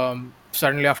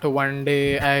suddenly after one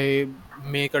day I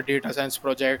make a data science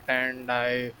project and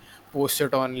I post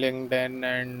it on LinkedIn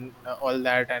and all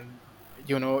that. And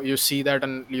you see that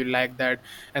and you like that.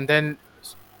 And then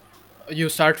you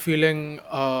start feeling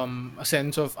a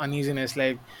sense of uneasiness,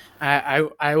 like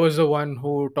I was the one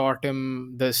who taught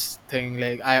him this thing,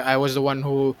 like I was the one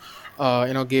who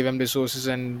gave him resources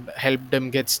and helped him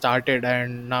get started,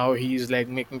 and now he's like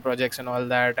making projects and all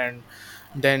that. And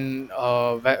then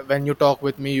when you talk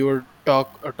with me, you would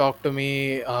talk to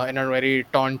me in a very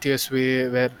tauntious way,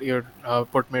 where you'd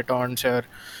put me taunts, or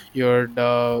you'd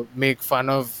make fun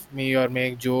of me or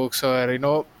make jokes, or you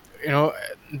know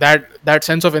that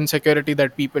sense of insecurity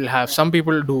that people have, some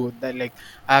people do that. Like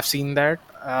I've seen that,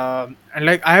 and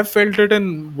like I have felt it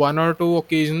in one or two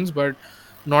occasions, but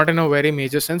not in a very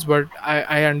major sense. But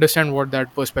I understand what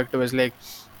that perspective is like.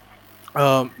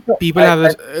 No, People have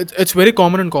this, it's very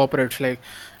common in corporates,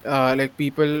 like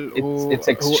people it's who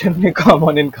extremely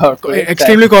common in corporates,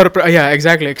 extremely and corporate, yeah,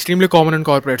 exactly, extremely common in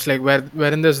corporates, like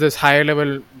wherein there's this higher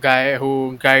level guy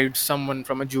who guides someone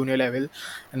from a junior level,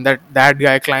 and that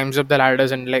guy climbs up the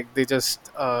ladders, and like they just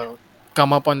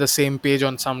come up on the same page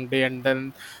on some day. And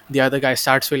then the other guy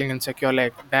starts feeling insecure,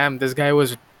 like damn, this guy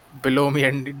was below me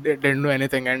and didn't do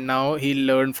anything, and now he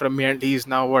learned from me and he's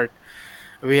now what,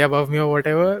 way above me or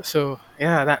whatever. So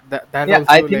yeah, that yeah,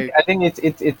 i also think like. i think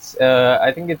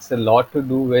I think it's a lot to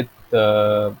do with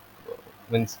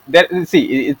means there,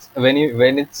 see, it's when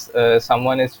it's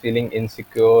someone is feeling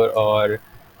insecure, or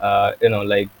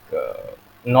like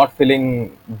not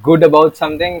feeling good about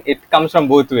something. It comes from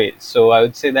both ways. So I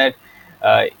would say that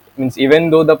uh, means even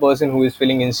though the person who is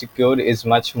feeling insecure is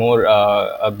much more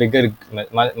a bigger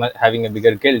having a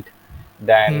bigger guilt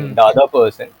than Hmm. the other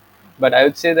person. But I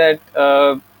would say that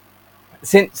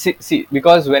since see,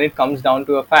 because when it comes down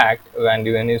to a fact, when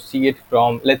you see it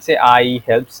from, let's say I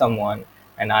help someone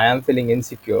and I am feeling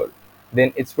insecure,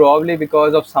 then it's probably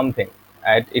because of something.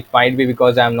 It might be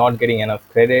because I'm not getting enough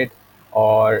credit,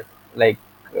 or like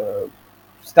uh,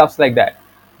 stuffs like that.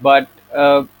 But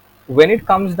when it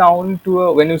comes down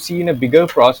to when you see in a bigger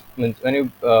when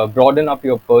you broaden up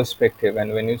your perspective,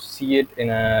 and when you see it in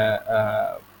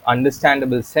a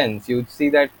understandable sense, you would see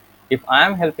that if I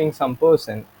am helping some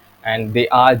person and they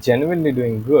are genuinely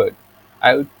doing good,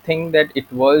 I would think that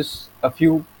it was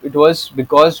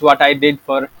because what I did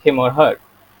for him or her.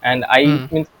 And I Hmm.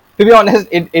 mean, to be honest,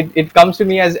 it comes to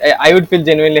me as I would feel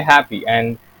genuinely happy.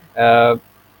 And uh,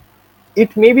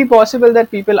 it may be possible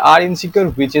that people are insecure,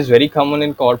 which is very common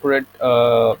in corporate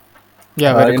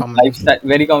Yeah, very in common. lifestyle,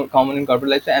 very common in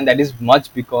corporate lifestyle. And that is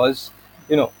much because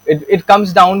it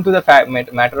comes down to the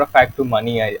matter of fact to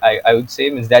money. I would say,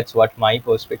 means that's what my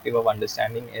perspective of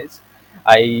understanding is.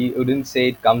 I wouldn't say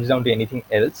it comes down to anything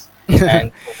else.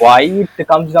 And why it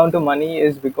comes down to money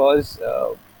is because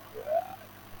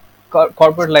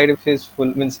corporate life is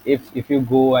full, means if you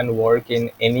go and work in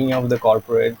any of the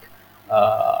corporate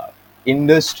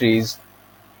industries,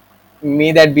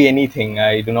 may that be anything.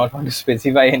 I do not want to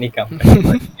specify any company,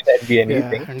 but may that be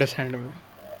Yeah, anything. understandable.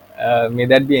 May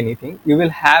that be anything, you will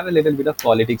have a little bit of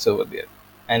politics over there.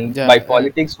 And by Yeah,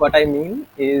 politics, what I mean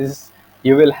is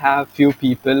you will have few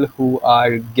people who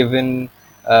are given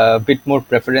a bit more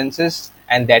preferences,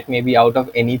 and that may be out of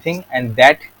anything, and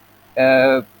that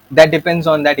depends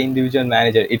on that individual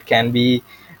manager. It can be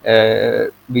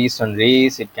based on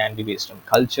race, it can be based on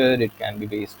culture, it can be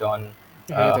based on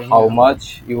anything. how Yeah,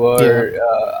 much you yeah, are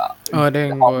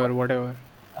earning how, or whatever.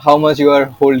 how much you are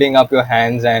holding up your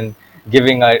hands and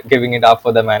giving it up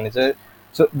for the manager.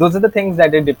 So those are the things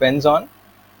that it depends on.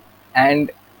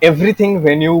 And everything,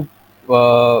 when you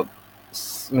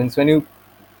means when you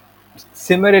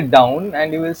simmer it down,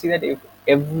 and you will see that if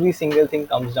every single thing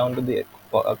comes down to the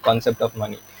concept of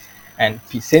money. And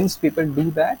since people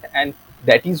do that, and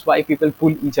that is why people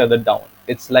pull each other down.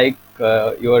 It's like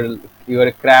you're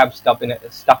a crab stuck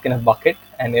in a bucket,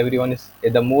 and everyone is,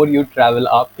 the more you travel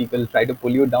up, people try to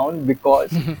pull you down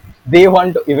because they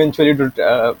want to eventually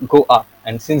to go up,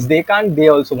 and since they can't, they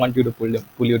also want you to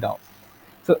pull you down.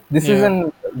 So this is Yeah.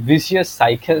 a vicious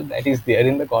cycle that is there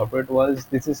in the corporate world.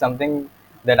 This is something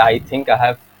that I think I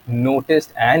have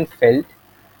noticed and felt.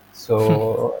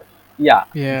 So yeah,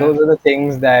 Yeah. those are the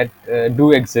things that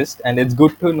do exist, and it's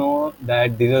good to know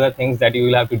that these are the things that you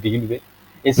will have to deal with.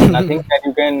 It's nothing that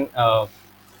you can.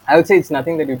 I would say it's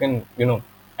nothing that you can,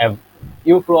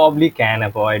 you probably can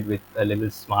avoid with a little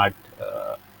smart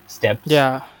steps.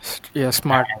 Yeah. Yeah.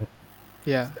 Smart.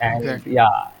 Yeah. And Exactly.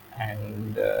 yeah,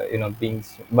 and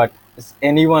but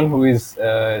anyone who is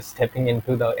stepping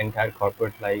into the entire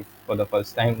corporate life for the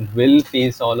first time will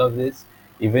face all of this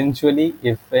eventually,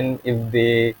 if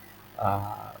they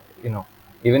uh, you know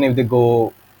even if they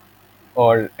go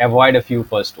or avoid a few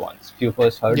first Yeah.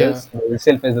 hurdles, they will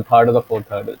still face the third or the fourth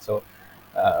hurdle. So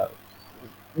uh,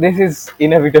 this is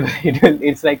inevitable.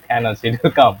 It's like Thanos, it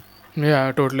will come. Yeah.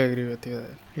 I totally agree with you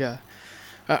there. Yeah.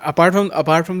 Apart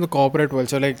from the corporate world,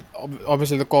 so like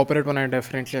obviously the corporate one, I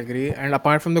definitely agree. And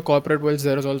apart from the corporate worlds,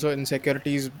 there is also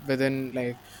insecurities within,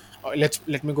 like,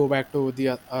 let me go back to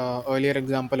the earlier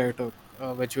example I took,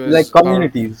 which Like was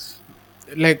communities.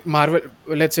 like Marvel,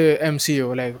 let's say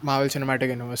MCU, like Marvel Cinematic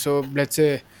Universe. So let's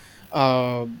say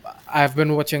uh I've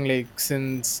been watching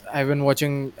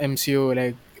MCU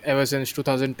like ever since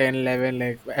 2010, 11,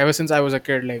 like ever since I was a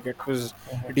kid. Like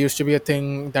it used to be a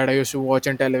thing that I used to watch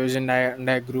on television. And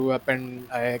I grew up and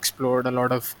I explored a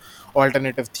lot of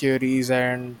alternative theories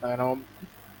and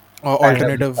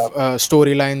Fandom alternative stuff.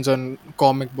 storylines on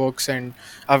comic books. And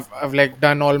I've like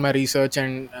done all my research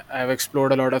and I've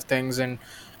explored a lot of things. And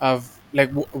I've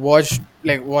like watched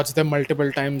them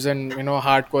multiple times and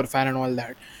hardcore fan and all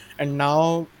that. And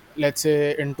now, let's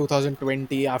say in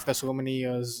 2020, after so many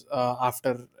years,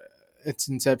 after its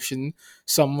inception,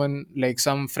 someone, like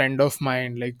some friend of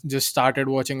mine, like just started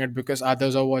watching it because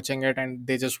others are watching it, and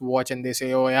they just watch and they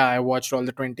say, oh yeah, I watched all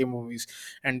the 20 movies.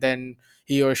 And then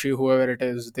he or she, whoever it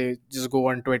is, they just go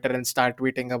on Twitter and start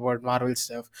tweeting about Marvel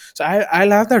stuff. So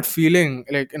I'll have that feeling,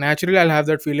 like naturally I'll have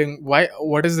that feeling, why,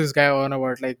 what is this guy on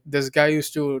about? Like this guy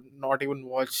used to not even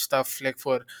watch stuff like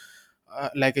for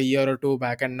like a year or two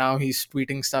back, and now he's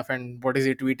tweeting stuff. And what is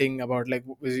he tweeting about? Like,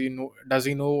 does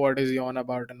he know what is he on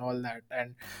about and all that?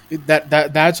 And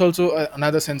that's also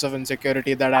another sense of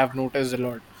insecurity that I've noticed a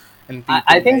lot in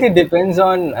I people, think like. it depends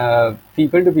on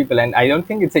people to people, and I don't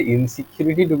think it's an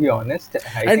insecurity, to be honest.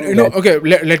 I And think that okay,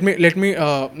 let me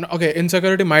okay,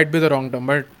 insecurity might be the wrong term,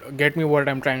 but get me what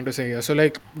I'm trying to say here. So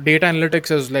like data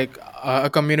analytics is like a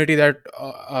community that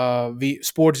we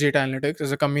sports data analytics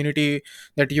is a community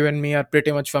that you and me are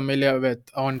pretty much familiar with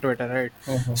on Twitter, right?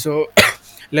 So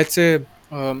let's say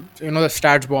the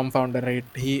stats bomb founder, right?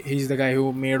 He's the guy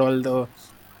who made all the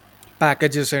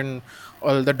packages and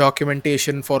all the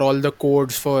documentation for all the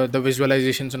codes for the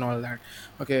visualizations and all that.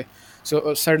 Okay,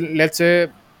 so let's say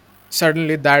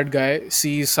suddenly that guy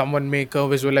sees someone make a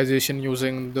visualization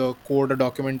using the code or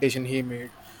documentation he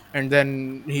made, and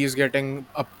then he's getting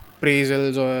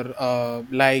appraisals or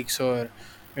likes, or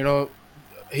you know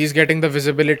he's getting the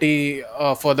visibility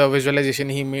for the visualization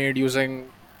he made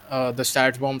using the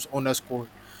stats bomb's owner's code.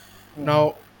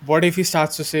 Now what if he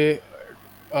starts to say,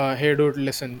 hey dude,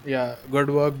 listen, yeah, good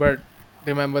work, but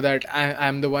remember that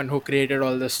I'm the one who created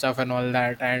all this stuff and all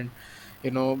that. And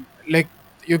like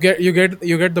you get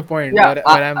the point yeah, where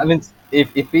I I'm. mean,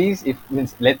 if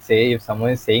means let's say if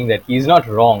someone is saying that he's not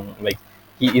wrong, like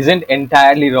he isn't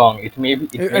entirely wrong. It may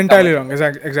come Entirely as wrong,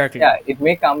 exactly. yeah, it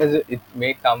may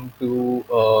come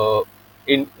to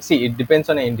in see, it depends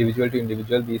on an individual to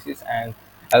individual basis, and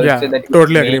I would say Yeah, that it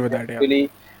totally may agree with that. Yeah.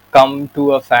 eventually come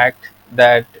to a fact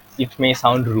that it may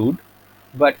sound rude,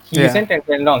 but he Yeah. isn't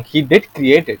entirely wrong. He did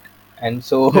create it, and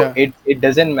so Yeah. it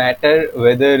doesn't matter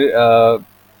whether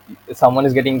someone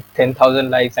is getting 10,000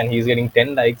 likes and he's getting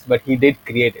 10 likes, but he did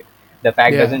create it. The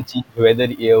fact Yeah. doesn't change whether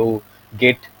you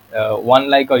get one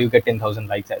like or you get 10,000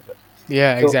 likes as well.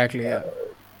 Yeah. So Exactly. Yeah.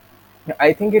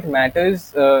 I think it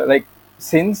matters. Like,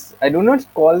 since I do not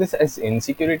call this as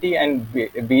insecurity, and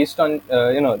based on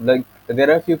like, there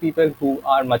are a few people who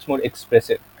are much more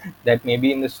expressive, that may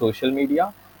be in the social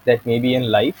media, that may be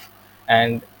in life,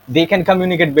 and they can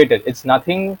communicate better. It's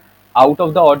nothing out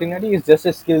of the ordinary. It's just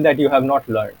a skill that you have not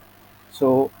learned.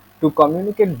 So to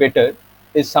communicate better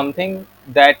is something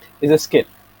that is a skill.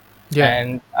 Yeah.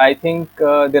 And I think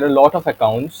there are a lot of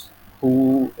accounts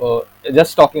who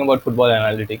just talking about football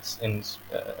analytics in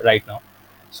right now.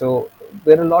 So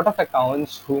there are a lot of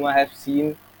accounts whom I have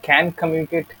seen can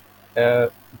communicate uh,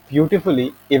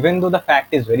 beautifully, even though the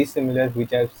fact is very similar,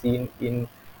 which I've seen in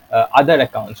other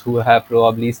accounts who have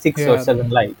probably six or Yeah. seven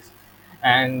likes.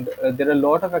 And there are a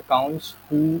lot of accounts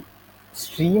who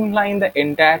streamline the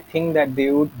entire thing that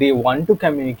they want to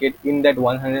communicate in that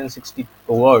 160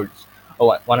 words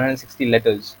or 160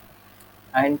 letters,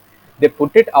 and they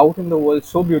put it out in the world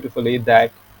so beautifully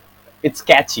that it's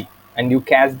catchy and you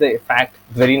catch the fact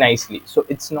very nicely. So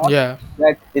it's not Yeah.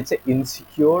 that it's an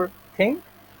insecure thing.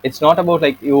 It's not about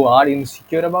like you are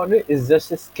insecure about it. It's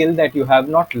just a skill that you have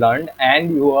not learned,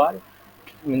 and you are,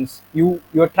 means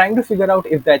you're trying to figure out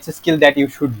if that's a skill that you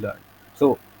should learn.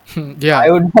 So Yeah. I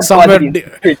would not call Somewhere, it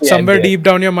insecurity at somewhere there. deep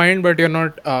down your mind, but you're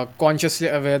not consciously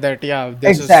aware that yeah,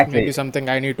 this is maybe Exactly. something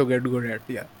I need to get good at.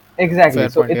 Yeah. Exactly. Fair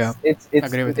So point. Yeah. it's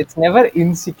Agree with it. it's never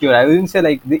insecure. I wouldn't say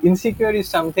like the insecure is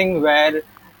something where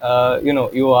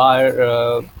you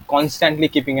are constantly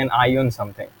keeping an eye on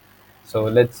something. So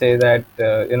let's say that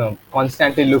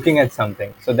constantly looking at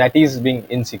something. So that is being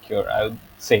insecure, I would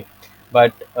say.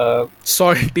 But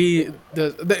Salty.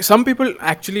 Some people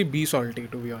actually be salty,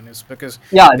 to be honest, because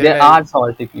yeah, they're there like are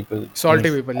salty people. salty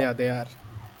Means, people. Yeah, they are.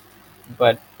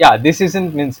 but yeah, this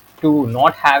isn't, means to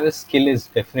not have a skill is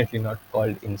definitely not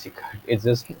called insecure. It's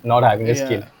just not having a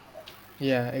skill.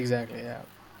 Yeah. Yeah. Exactly. Yeah.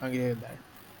 Agree with that.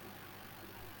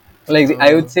 Like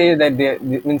I would So. say that there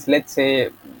means, let's say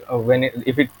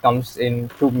if it comes in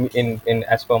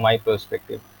as per my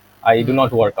perspective, I do Hmm.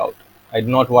 not work out. I do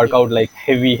not work Yeah. out like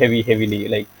heavily.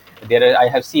 Like I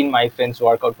have seen my friends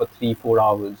work out for 3-4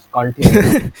 hours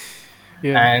continuously,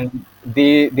 Yeah. and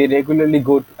they regularly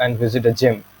go and visit a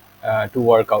gym to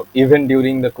work out even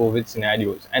during the COVID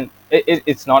scenarios. And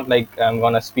it's not like I'm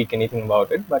gonna speak anything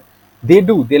about it, but they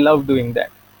love doing that.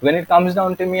 When it comes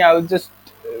down to me, I would just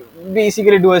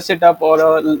basically do a sit up or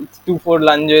two four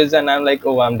lunges, and I'm like,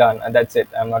 oh, I'm done, and that's it.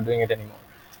 I'm not doing it anymore.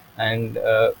 And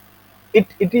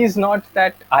it is not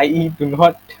that I do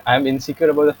not, I'm insecure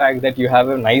about the fact that you have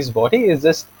a nice body. It's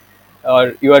just,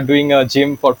 or you are doing a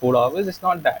gym for 4 hours. It's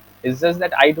not that. It's just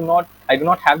that I do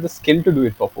not have the skill to do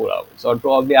it for 4 hours, or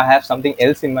probably I have something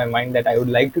else in my mind that I would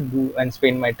like to do and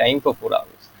spend my time for 4 hours.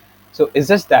 So it's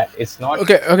just that it's not.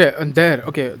 Okay. Okay. And there.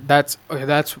 Okay. That's okay.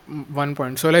 That's one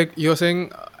point. So like you're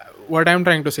saying, what I'm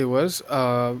trying to say was,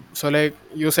 so like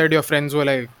you said your friends were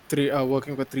like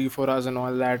working for 3 4 hours and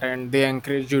all that, and they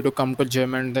encouraged you to come to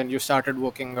gym, and then you started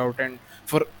working out and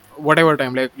for whatever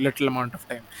time, like little amount of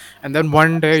time, and then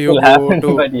one day you Still go happen,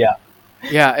 to. but yeah.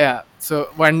 Yeah, yeah. So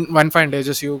one fine day,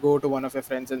 just you go to one of your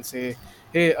friends and say,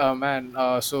 "Hey, man.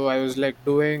 So I was like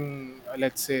doing,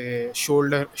 let's say,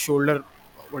 shoulder.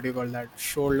 What do you call that?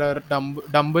 Shoulder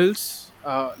dumbbells.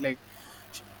 Like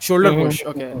shoulder push.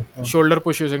 Okay, shoulder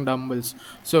push using dumbbells.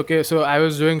 So okay, so I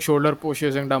was doing shoulder push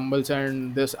using dumbbells,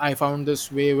 and this I found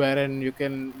this way wherein you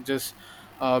can just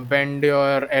bend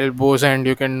your elbows and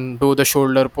you can do the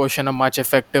shoulder push in a much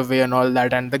effective way and all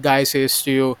that. And the guy says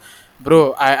to you,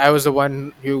 bro, I was the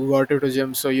one who got you to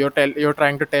gym, so you're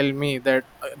trying to tell me that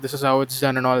this is how it's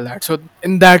done and all that. So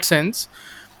in that sense,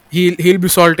 he'll be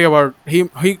salty about he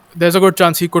there's a good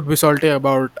chance he could be salty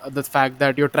about the fact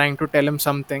that you're trying to tell him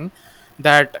something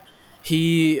that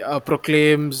he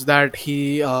proclaims that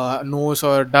he knows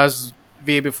or does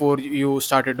way before you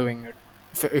started doing it,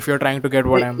 if you're trying to get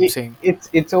what it, I'm it, saying.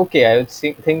 it's okay. I would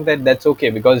think that that's okay,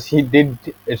 because he did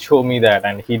show me that,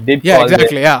 and he did Yeah, call them.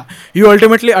 exactly. Yeah, you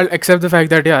ultimately accept the fact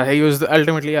that yeah, he was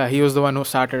the one who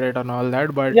started it and all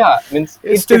that, but Yeah, means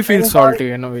it it still feels depends on.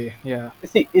 salty in a way. Yeah.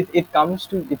 See, it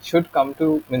should come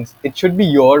to, means it should be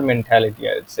your mentality.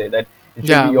 I would say that it should be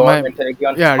Yeah, your my mentality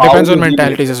on yeah, how depends on you deal with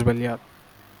mentalities it. as well. Yeah.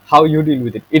 How you deal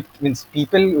with it. It means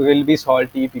people will be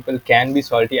salty. People can be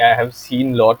salty. I have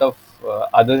seen lot of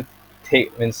other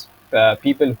means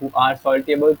people who are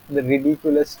salty about the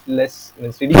ridiculous less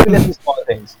means ridiculously small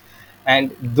things.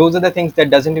 and those are the things that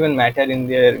doesn't even matter in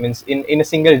their means in a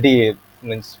single day.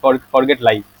 Means forget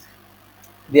life,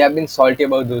 they have been salty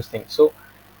about those things. So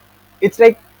it's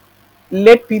like,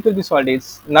 let people be salty.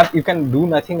 It's not, you can do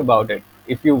nothing about it.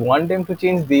 If you want them to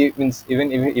change, they means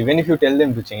even if you tell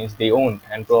them to change, they won't,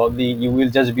 and probably you will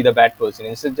just be the bad person.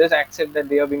 Instead, just accept that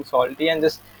they are being salty and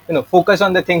just focus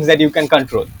on the things that you can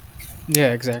control.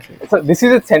 Yeah, exactly. So this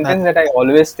is a That sentence that I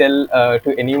always tell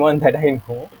to anyone that I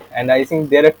know, and I think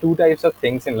there are two types of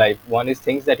things in life. One is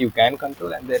things that you can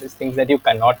control, and there is things that you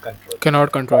cannot control.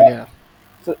 cannot control. Yeah,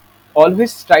 So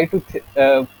always try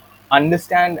to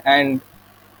understand and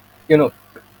you know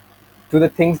to the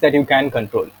things that you can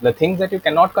control. The things that you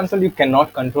cannot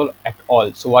control at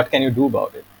all. So what can you do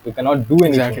about it? You cannot do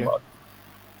anything exactly, about it.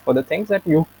 For the things that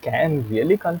you can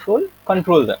really control,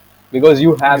 control them, because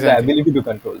you have the exactly. ability to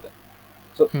control them.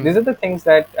 So these Hmm. are the things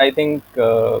that I think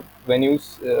when you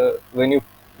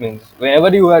means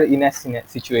whenever you are in a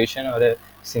situation or a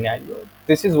scenario,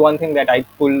 this is one thing that I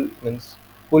pull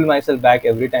myself back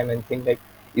every time and think like,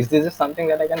 is this just something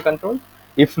that I can control?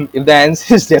 If the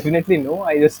answer is definitely no,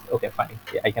 I just, okay, fine,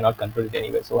 yeah, I cannot control it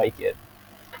anyway, so I care.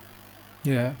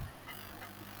 Yeah,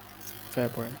 fair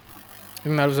point. I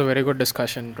think that was a very good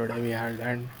discussion today we had.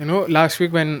 And last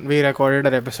week when we recorded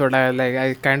our episode,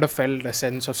 I kind of felt a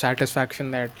sense of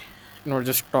satisfaction that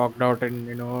just talked out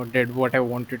and did what I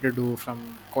wanted to do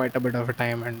from quite a bit of a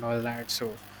time and all that.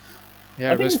 So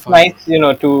yeah, I it think was it's fun. nice,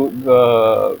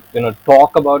 to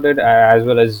talk about it, as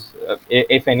well as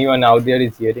if anyone out there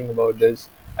is hearing about this,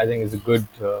 I think it's a good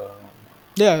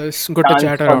Yeah, it's good to chance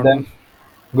chat for around. them,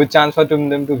 good chance for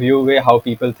them to view away how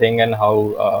people think and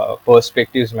how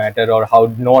perspectives matter, or how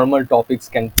normal topics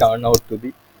can turn out to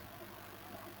be,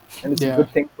 and it's a Yeah, good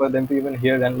thing for them to even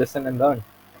hear and listen and learn.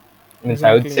 Means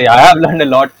I would exactly. say I have learned a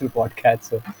lot through podcasts.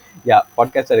 So yeah,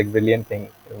 podcasts are a brilliant thing.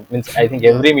 Means I think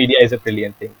Yeah. every media is a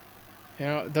brilliant thing.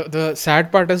 The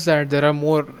sad part is that there are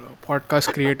more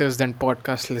podcast creators than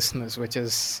podcast listeners,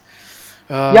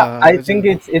 Yeah, I which is think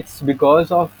it's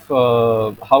because of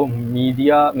how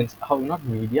media means how not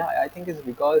media. I think it's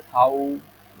because how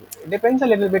it depends a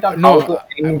little bit on how no. to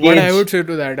What I engage would say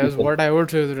to that is, people.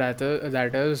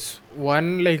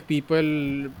 one, like,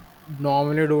 people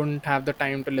normally don't have the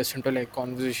time to listen to like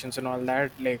conversations and all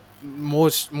that. Like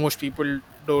most people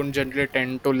don't generally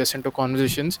tend to listen to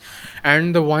conversations,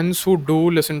 and the ones who do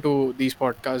listen to these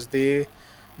podcasts, they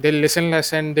listen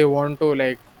less and they want to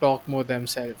like talk more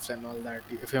themselves and all that.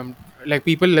 If I'm like,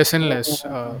 people listen less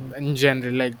in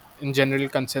general, like in general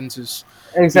consensus,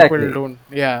 people Exactly. don't.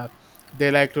 Yeah,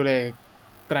 they like to like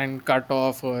try and cut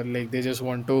off, or like they just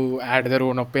want to add their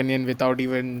own opinion without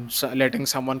even letting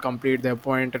someone complete their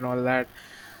point and all that.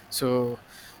 So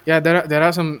yeah, there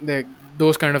are some like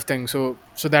those kind of things. So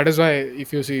that is why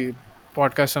if you see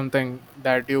podcast, something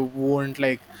that you won't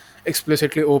like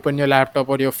explicitly open your laptop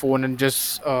or your phone and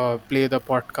just play the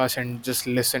podcast and just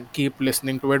keep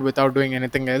listening to it without doing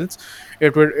anything else.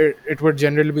 It would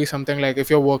generally be something like, if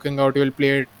you're working out, you'll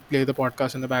play the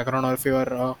podcast in the background, or if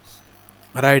you're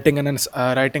writing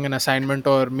an assignment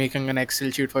or making an Excel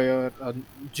sheet for your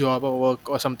job or work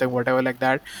or something, whatever like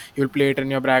that, you'll play it in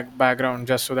your background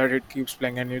just so that it keeps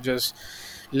playing, and you just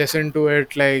listen to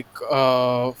it like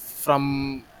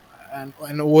from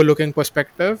an overlooking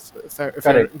perspective, if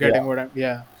you're Correct. Yeah. getting what I'm.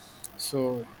 Yeah.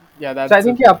 So yeah, So I that's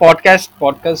think yeah, podcast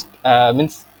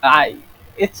means I.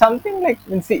 It's something like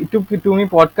means see, to me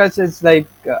podcast is like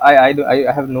I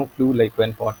have no clue like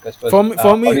when podcast was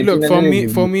for me, look, for originally me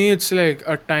for released. me it's like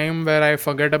a time where I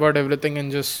forget about everything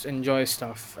and just enjoy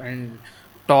stuff and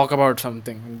talk about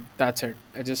something. That's it.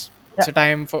 It's Yeah, a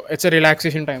time for it's a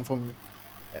relaxation time for me.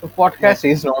 so Like, podcast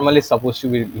is normally supposed to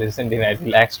be listened in a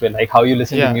relaxed way, like how you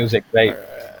listen to yeah. music, uh, right?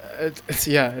 it's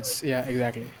yeah,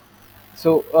 exactly.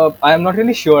 So I am not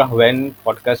really sure when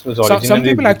podcast was So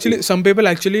originally released. some people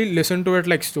actually listen to it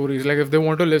like stories. Like, if they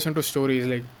want to listen to stories,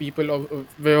 like people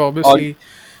were Or obviously,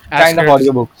 as kind of kids.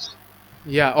 audiobooks.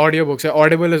 Yeah, audiobooks. Yeah,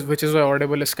 Audible is which is why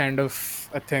Audible is kind of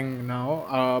a thing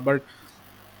now. But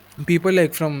people,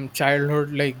 like, from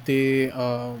childhood, like, they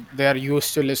are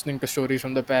used to listening to stories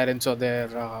from the parents or their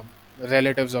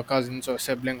relatives or cousins or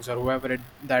siblings or whoever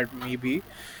that may be.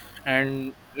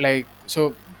 And like,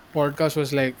 so podcast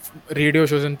was like, radio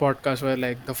shows and podcasts were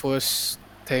like the first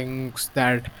things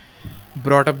that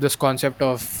brought up this concept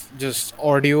of just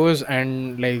audios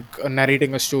and like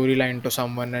narrating a storyline to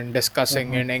someone and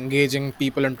discussing Mhm. and engaging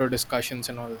people into discussions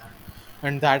and all that.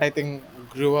 And that, I think,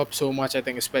 grew up so much. I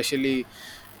think especially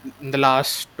in the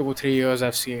last 2-3 years,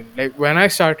 I've seen, like, when I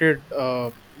started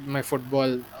my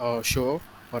football show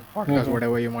or podcast, Mhm.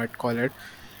 whatever you might call it.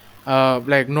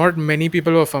 like not many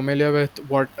people were familiar with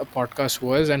what a podcast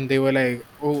was, and they were like,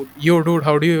 "Oh, yo, dude,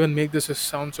 how do you even make this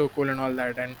sound so cool and all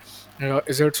that?" And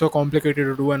is it so complicated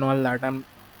to do and all that? And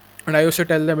I used to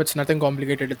tell them it's nothing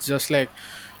complicated. It's just like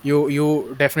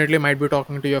you definitely might be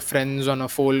talking to your friends on a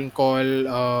phone call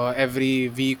every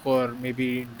week or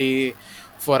maybe day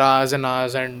for hours and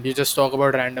hours, and you just talk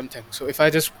about random things. So if I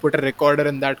just put a recorder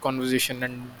in that conversation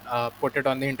and put it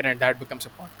on the internet, that becomes a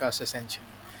podcast essentially.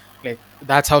 Like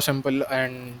that's how simple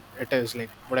and it is, like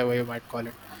whatever you might call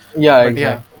it. Yeah, But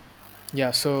yeah, exactly.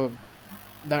 yeah. So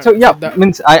So yeah, that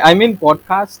means I mean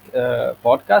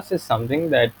podcast is something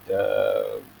that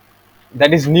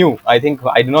that is new. I think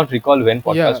I do not recall when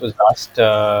podcast yeah. was last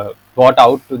brought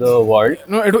out to the world.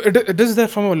 No, it is there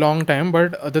from a long time,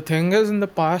 but the thing is, in the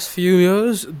past few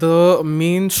years, the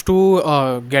means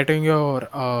to getting your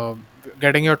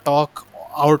talk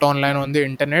out online on the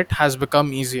internet has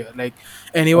become easier. Like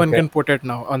anyone Okay. can put it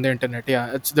now on the internet.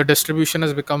 Yeah, it's the distribution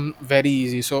has become very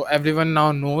easy. So everyone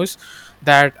now knows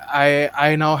that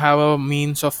I now have a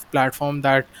means of platform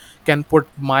that can put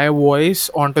my voice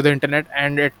onto the internet,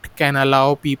 and it can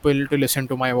allow people to listen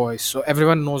to my voice. So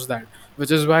everyone knows that,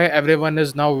 which is why everyone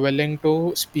is now willing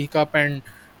to speak up and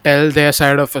tell their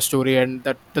side of a story and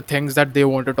that the things that they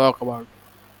want to talk about.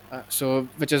 So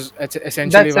which is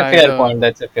essentially That's a why fair the point.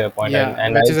 That's a fair point, yeah,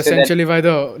 and which is I'd say that essentially why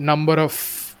the number of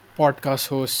podcast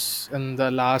hosts in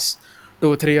the last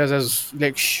 2 3 years has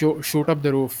like shoot up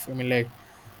the roof. I mean, like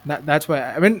that's why,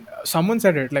 I mean, someone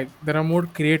said it, like there are more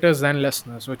creators than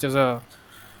listeners, which is a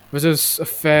which is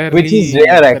fairly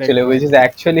rare correct actually, which point. is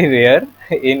actually rare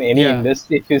in any Yeah,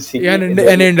 industry. If you yeah, see,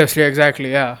 in industry,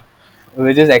 exactly. Yeah,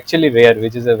 which is actually rare,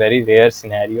 which is a very rare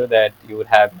scenario that you would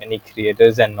have many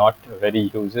creators and not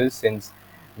very users, since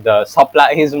the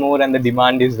supply is more and the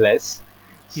demand is less.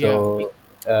 yeah. So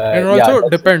And it yeah, also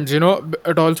that's depends,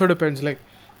 it also depends, like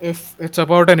if it's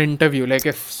about an interview, like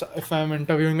if I'm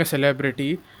interviewing a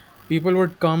celebrity, people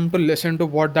would come to listen to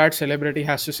what that celebrity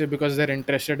has to say because they're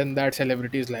interested in that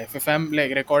celebrity's life. If I'm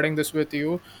like recording this with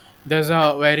you, there's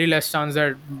a very less chance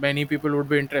that many people would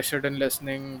be interested in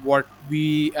listening what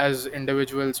we as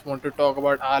individuals want to talk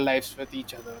about our lives with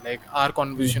each other, like our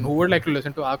conversation. Who would like to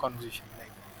listen to our conversation?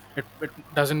 Like it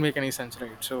doesn't make any sense,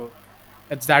 right? So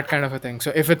it's that kind of a thing.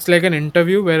 So if it's like an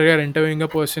interview where you're interviewing a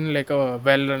person, like a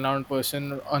well-renowned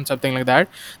person on something like that,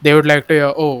 they would like to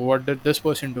hear, oh, what did this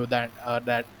person do that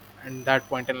and that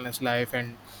point in his life,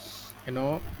 and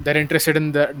they're interested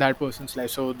in that person's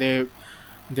life. So they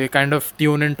kind of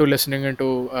tune into listening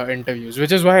into interviews,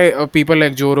 which is why people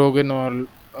like Joe Rogan or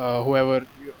whoever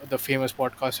the famous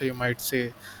podcaster you might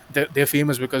say, they're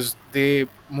famous because they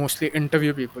mostly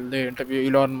interview people. They interview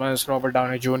Elon Musk, Robert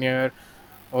Downey Jr.,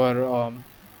 or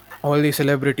all these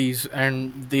celebrities,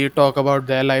 and they talk about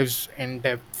their lives in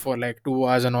depth for like 2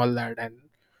 hours and all that. And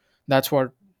that's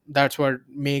what that's what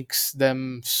makes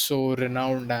them so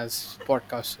renowned as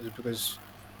podcasters, because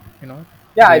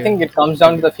yeah. I they think it comes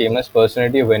down to give the you. famous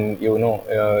personality. When you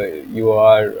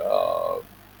are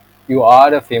you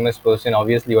are a famous person,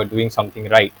 obviously you are doing something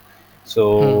right.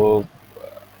 Hmm. So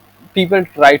people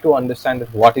try to understand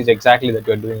that what is exactly that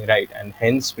you're doing right, and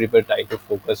hence people try to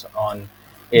focus on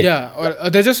it. Yeah, or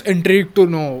they're just intrigued to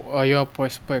know your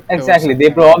perspective or Exactly, they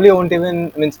something. probably won't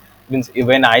even means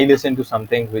when I listen to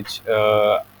something which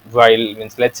while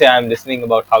means let's say I'm listening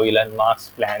about how Elon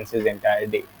Musk plans his entire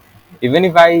day. Even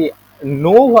if I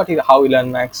know how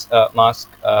Elon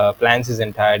Musk plans his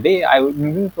entire day, I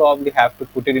will probably have to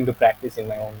put it into practice in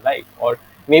my own life, or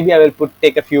maybe I will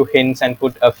take a few hints and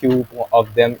put a few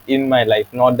of them in my life,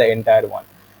 not the entire one.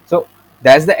 So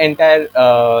that's the entire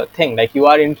thing. Like, you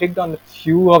are intrigued on a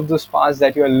few of those paths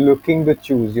that you are looking to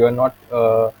choose. You are not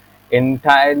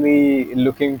entirely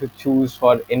looking to choose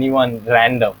for anyone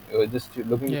random. You're just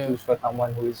looking to Yeah, choose for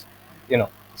someone who is,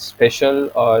 special,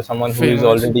 or someone who is famous.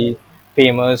 already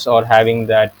famous, or having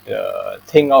that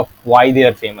thing of why they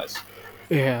are famous.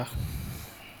 Yeah,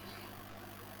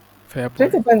 fair So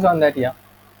it point. depends on that, yeah.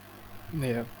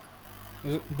 Yeah,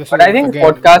 this But is I think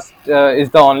again. podcast is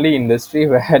the only industry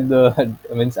where the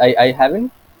means I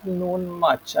haven't known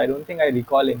much. I don't think I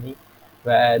recall any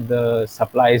where the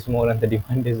supply is more and the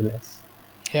demand is less,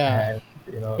 Yeah, and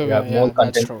you have more yeah, that's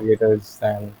content true. creators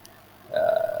than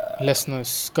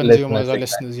Listeners, consumers listeners, or exactly.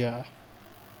 listeners. Yeah,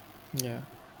 yeah.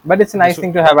 But it's a This nice w-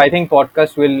 thing to have. I think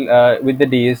podcast will with the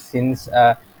days, since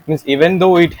means even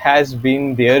though it has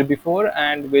been there before,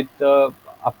 and with the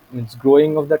means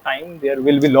growing of the time, there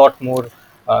will be a lot more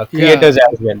yeah, creators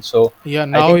as well. So yeah.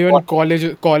 I Now think even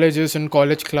colleges and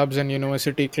college clubs and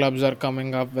university clubs are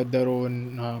coming up with their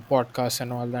own podcasts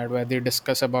and all that, where they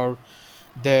discuss about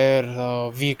their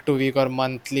week to week or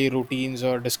monthly routines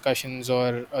or discussions,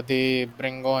 or they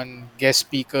bring on guest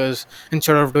speakers.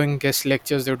 Instead of doing guest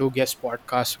lectures, they do guest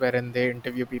podcasts wherein they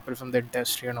interview people from the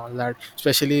industry and all that,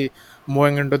 especially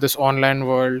moving into this online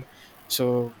world.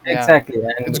 So yeah, Exactly,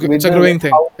 and it's with a the growing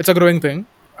thing. how It's a growing thing.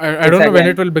 I don't know exactly when and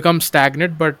it will become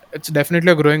stagnant, but it's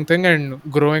definitely a growing thing, and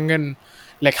growing in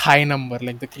like high number.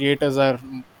 Like the creators are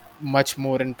much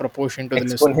more in proportion to the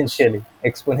listeners, exponentially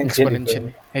growing.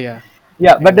 exponentially. Yeah,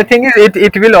 Yeah, but the yeah, thing is,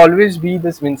 it will always be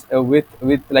this means with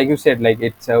like you said, like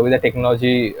it's with the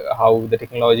technology, how the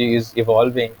technology is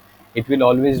evolving, it will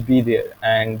always be there.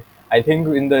 And I think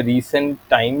in the recent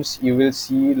times you will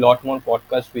see a lot more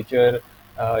podcasts which are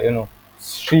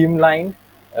streamlined,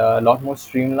 a lot more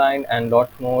streamlined and lot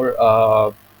more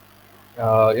a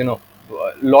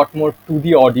lot more to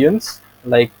the audience,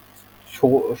 like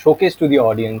showcase to the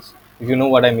audience, if you know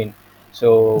what I mean.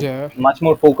 So yeah, much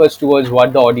more focused towards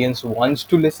what the audience wants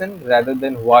to listen rather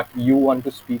than what you want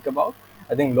to speak about.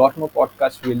 I think a lot more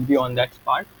podcasts will be on that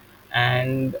part.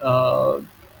 And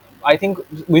I think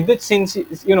with it, since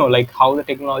like how the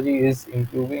technology is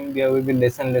improving, there will be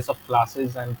less and less of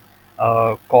classes and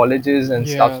colleges and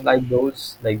stuff yeah, like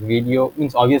those. Like video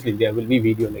means obviously there will be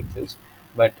video lectures,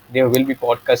 but there will be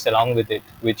podcasts along with it,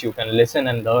 which you can listen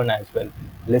and learn as well.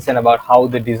 Listen about how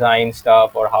they design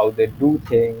stuff, or how they do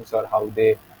things, or how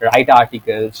they write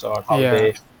articles, or how yeah,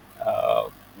 they uh,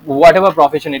 whatever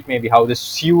profession it may be, how they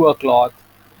sew a cloth.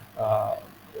 Uh,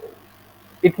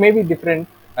 it may be different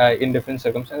in different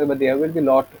circumstances, but there will be a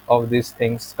lot of these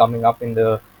things coming up in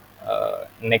the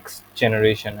next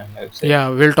generation, and I would say. yeah.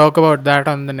 We'll talk about that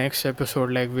on the next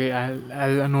episode. Like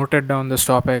I'll noted down this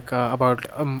topic about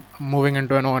moving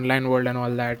into an online world and all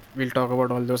that. We'll talk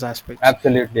about all those aspects.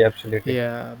 Absolutely, absolutely.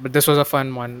 Yeah, but this was a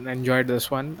fun one. Enjoyed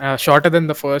this one. Shorter than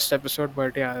the first episode,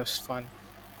 but yeah, it was fun.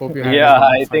 Hope you had as Yeah,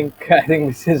 well I fun. think I think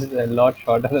this is a lot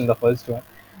shorter than the first one,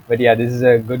 but yeah, this is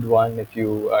a good one if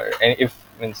you are, and if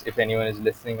means if anyone is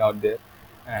listening out there,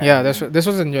 Yeah, and this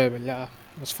was enjoyable. Yeah,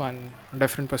 it was fun.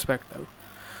 Different perspective.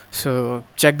 So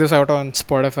check this out on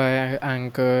Spotify,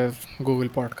 Anchor, Google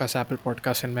Podcasts, Apple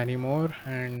Podcasts, and many more.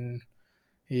 And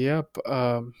yep,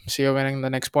 see you in the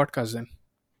next podcast then.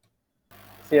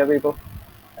 see you people.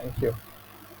 Thank you.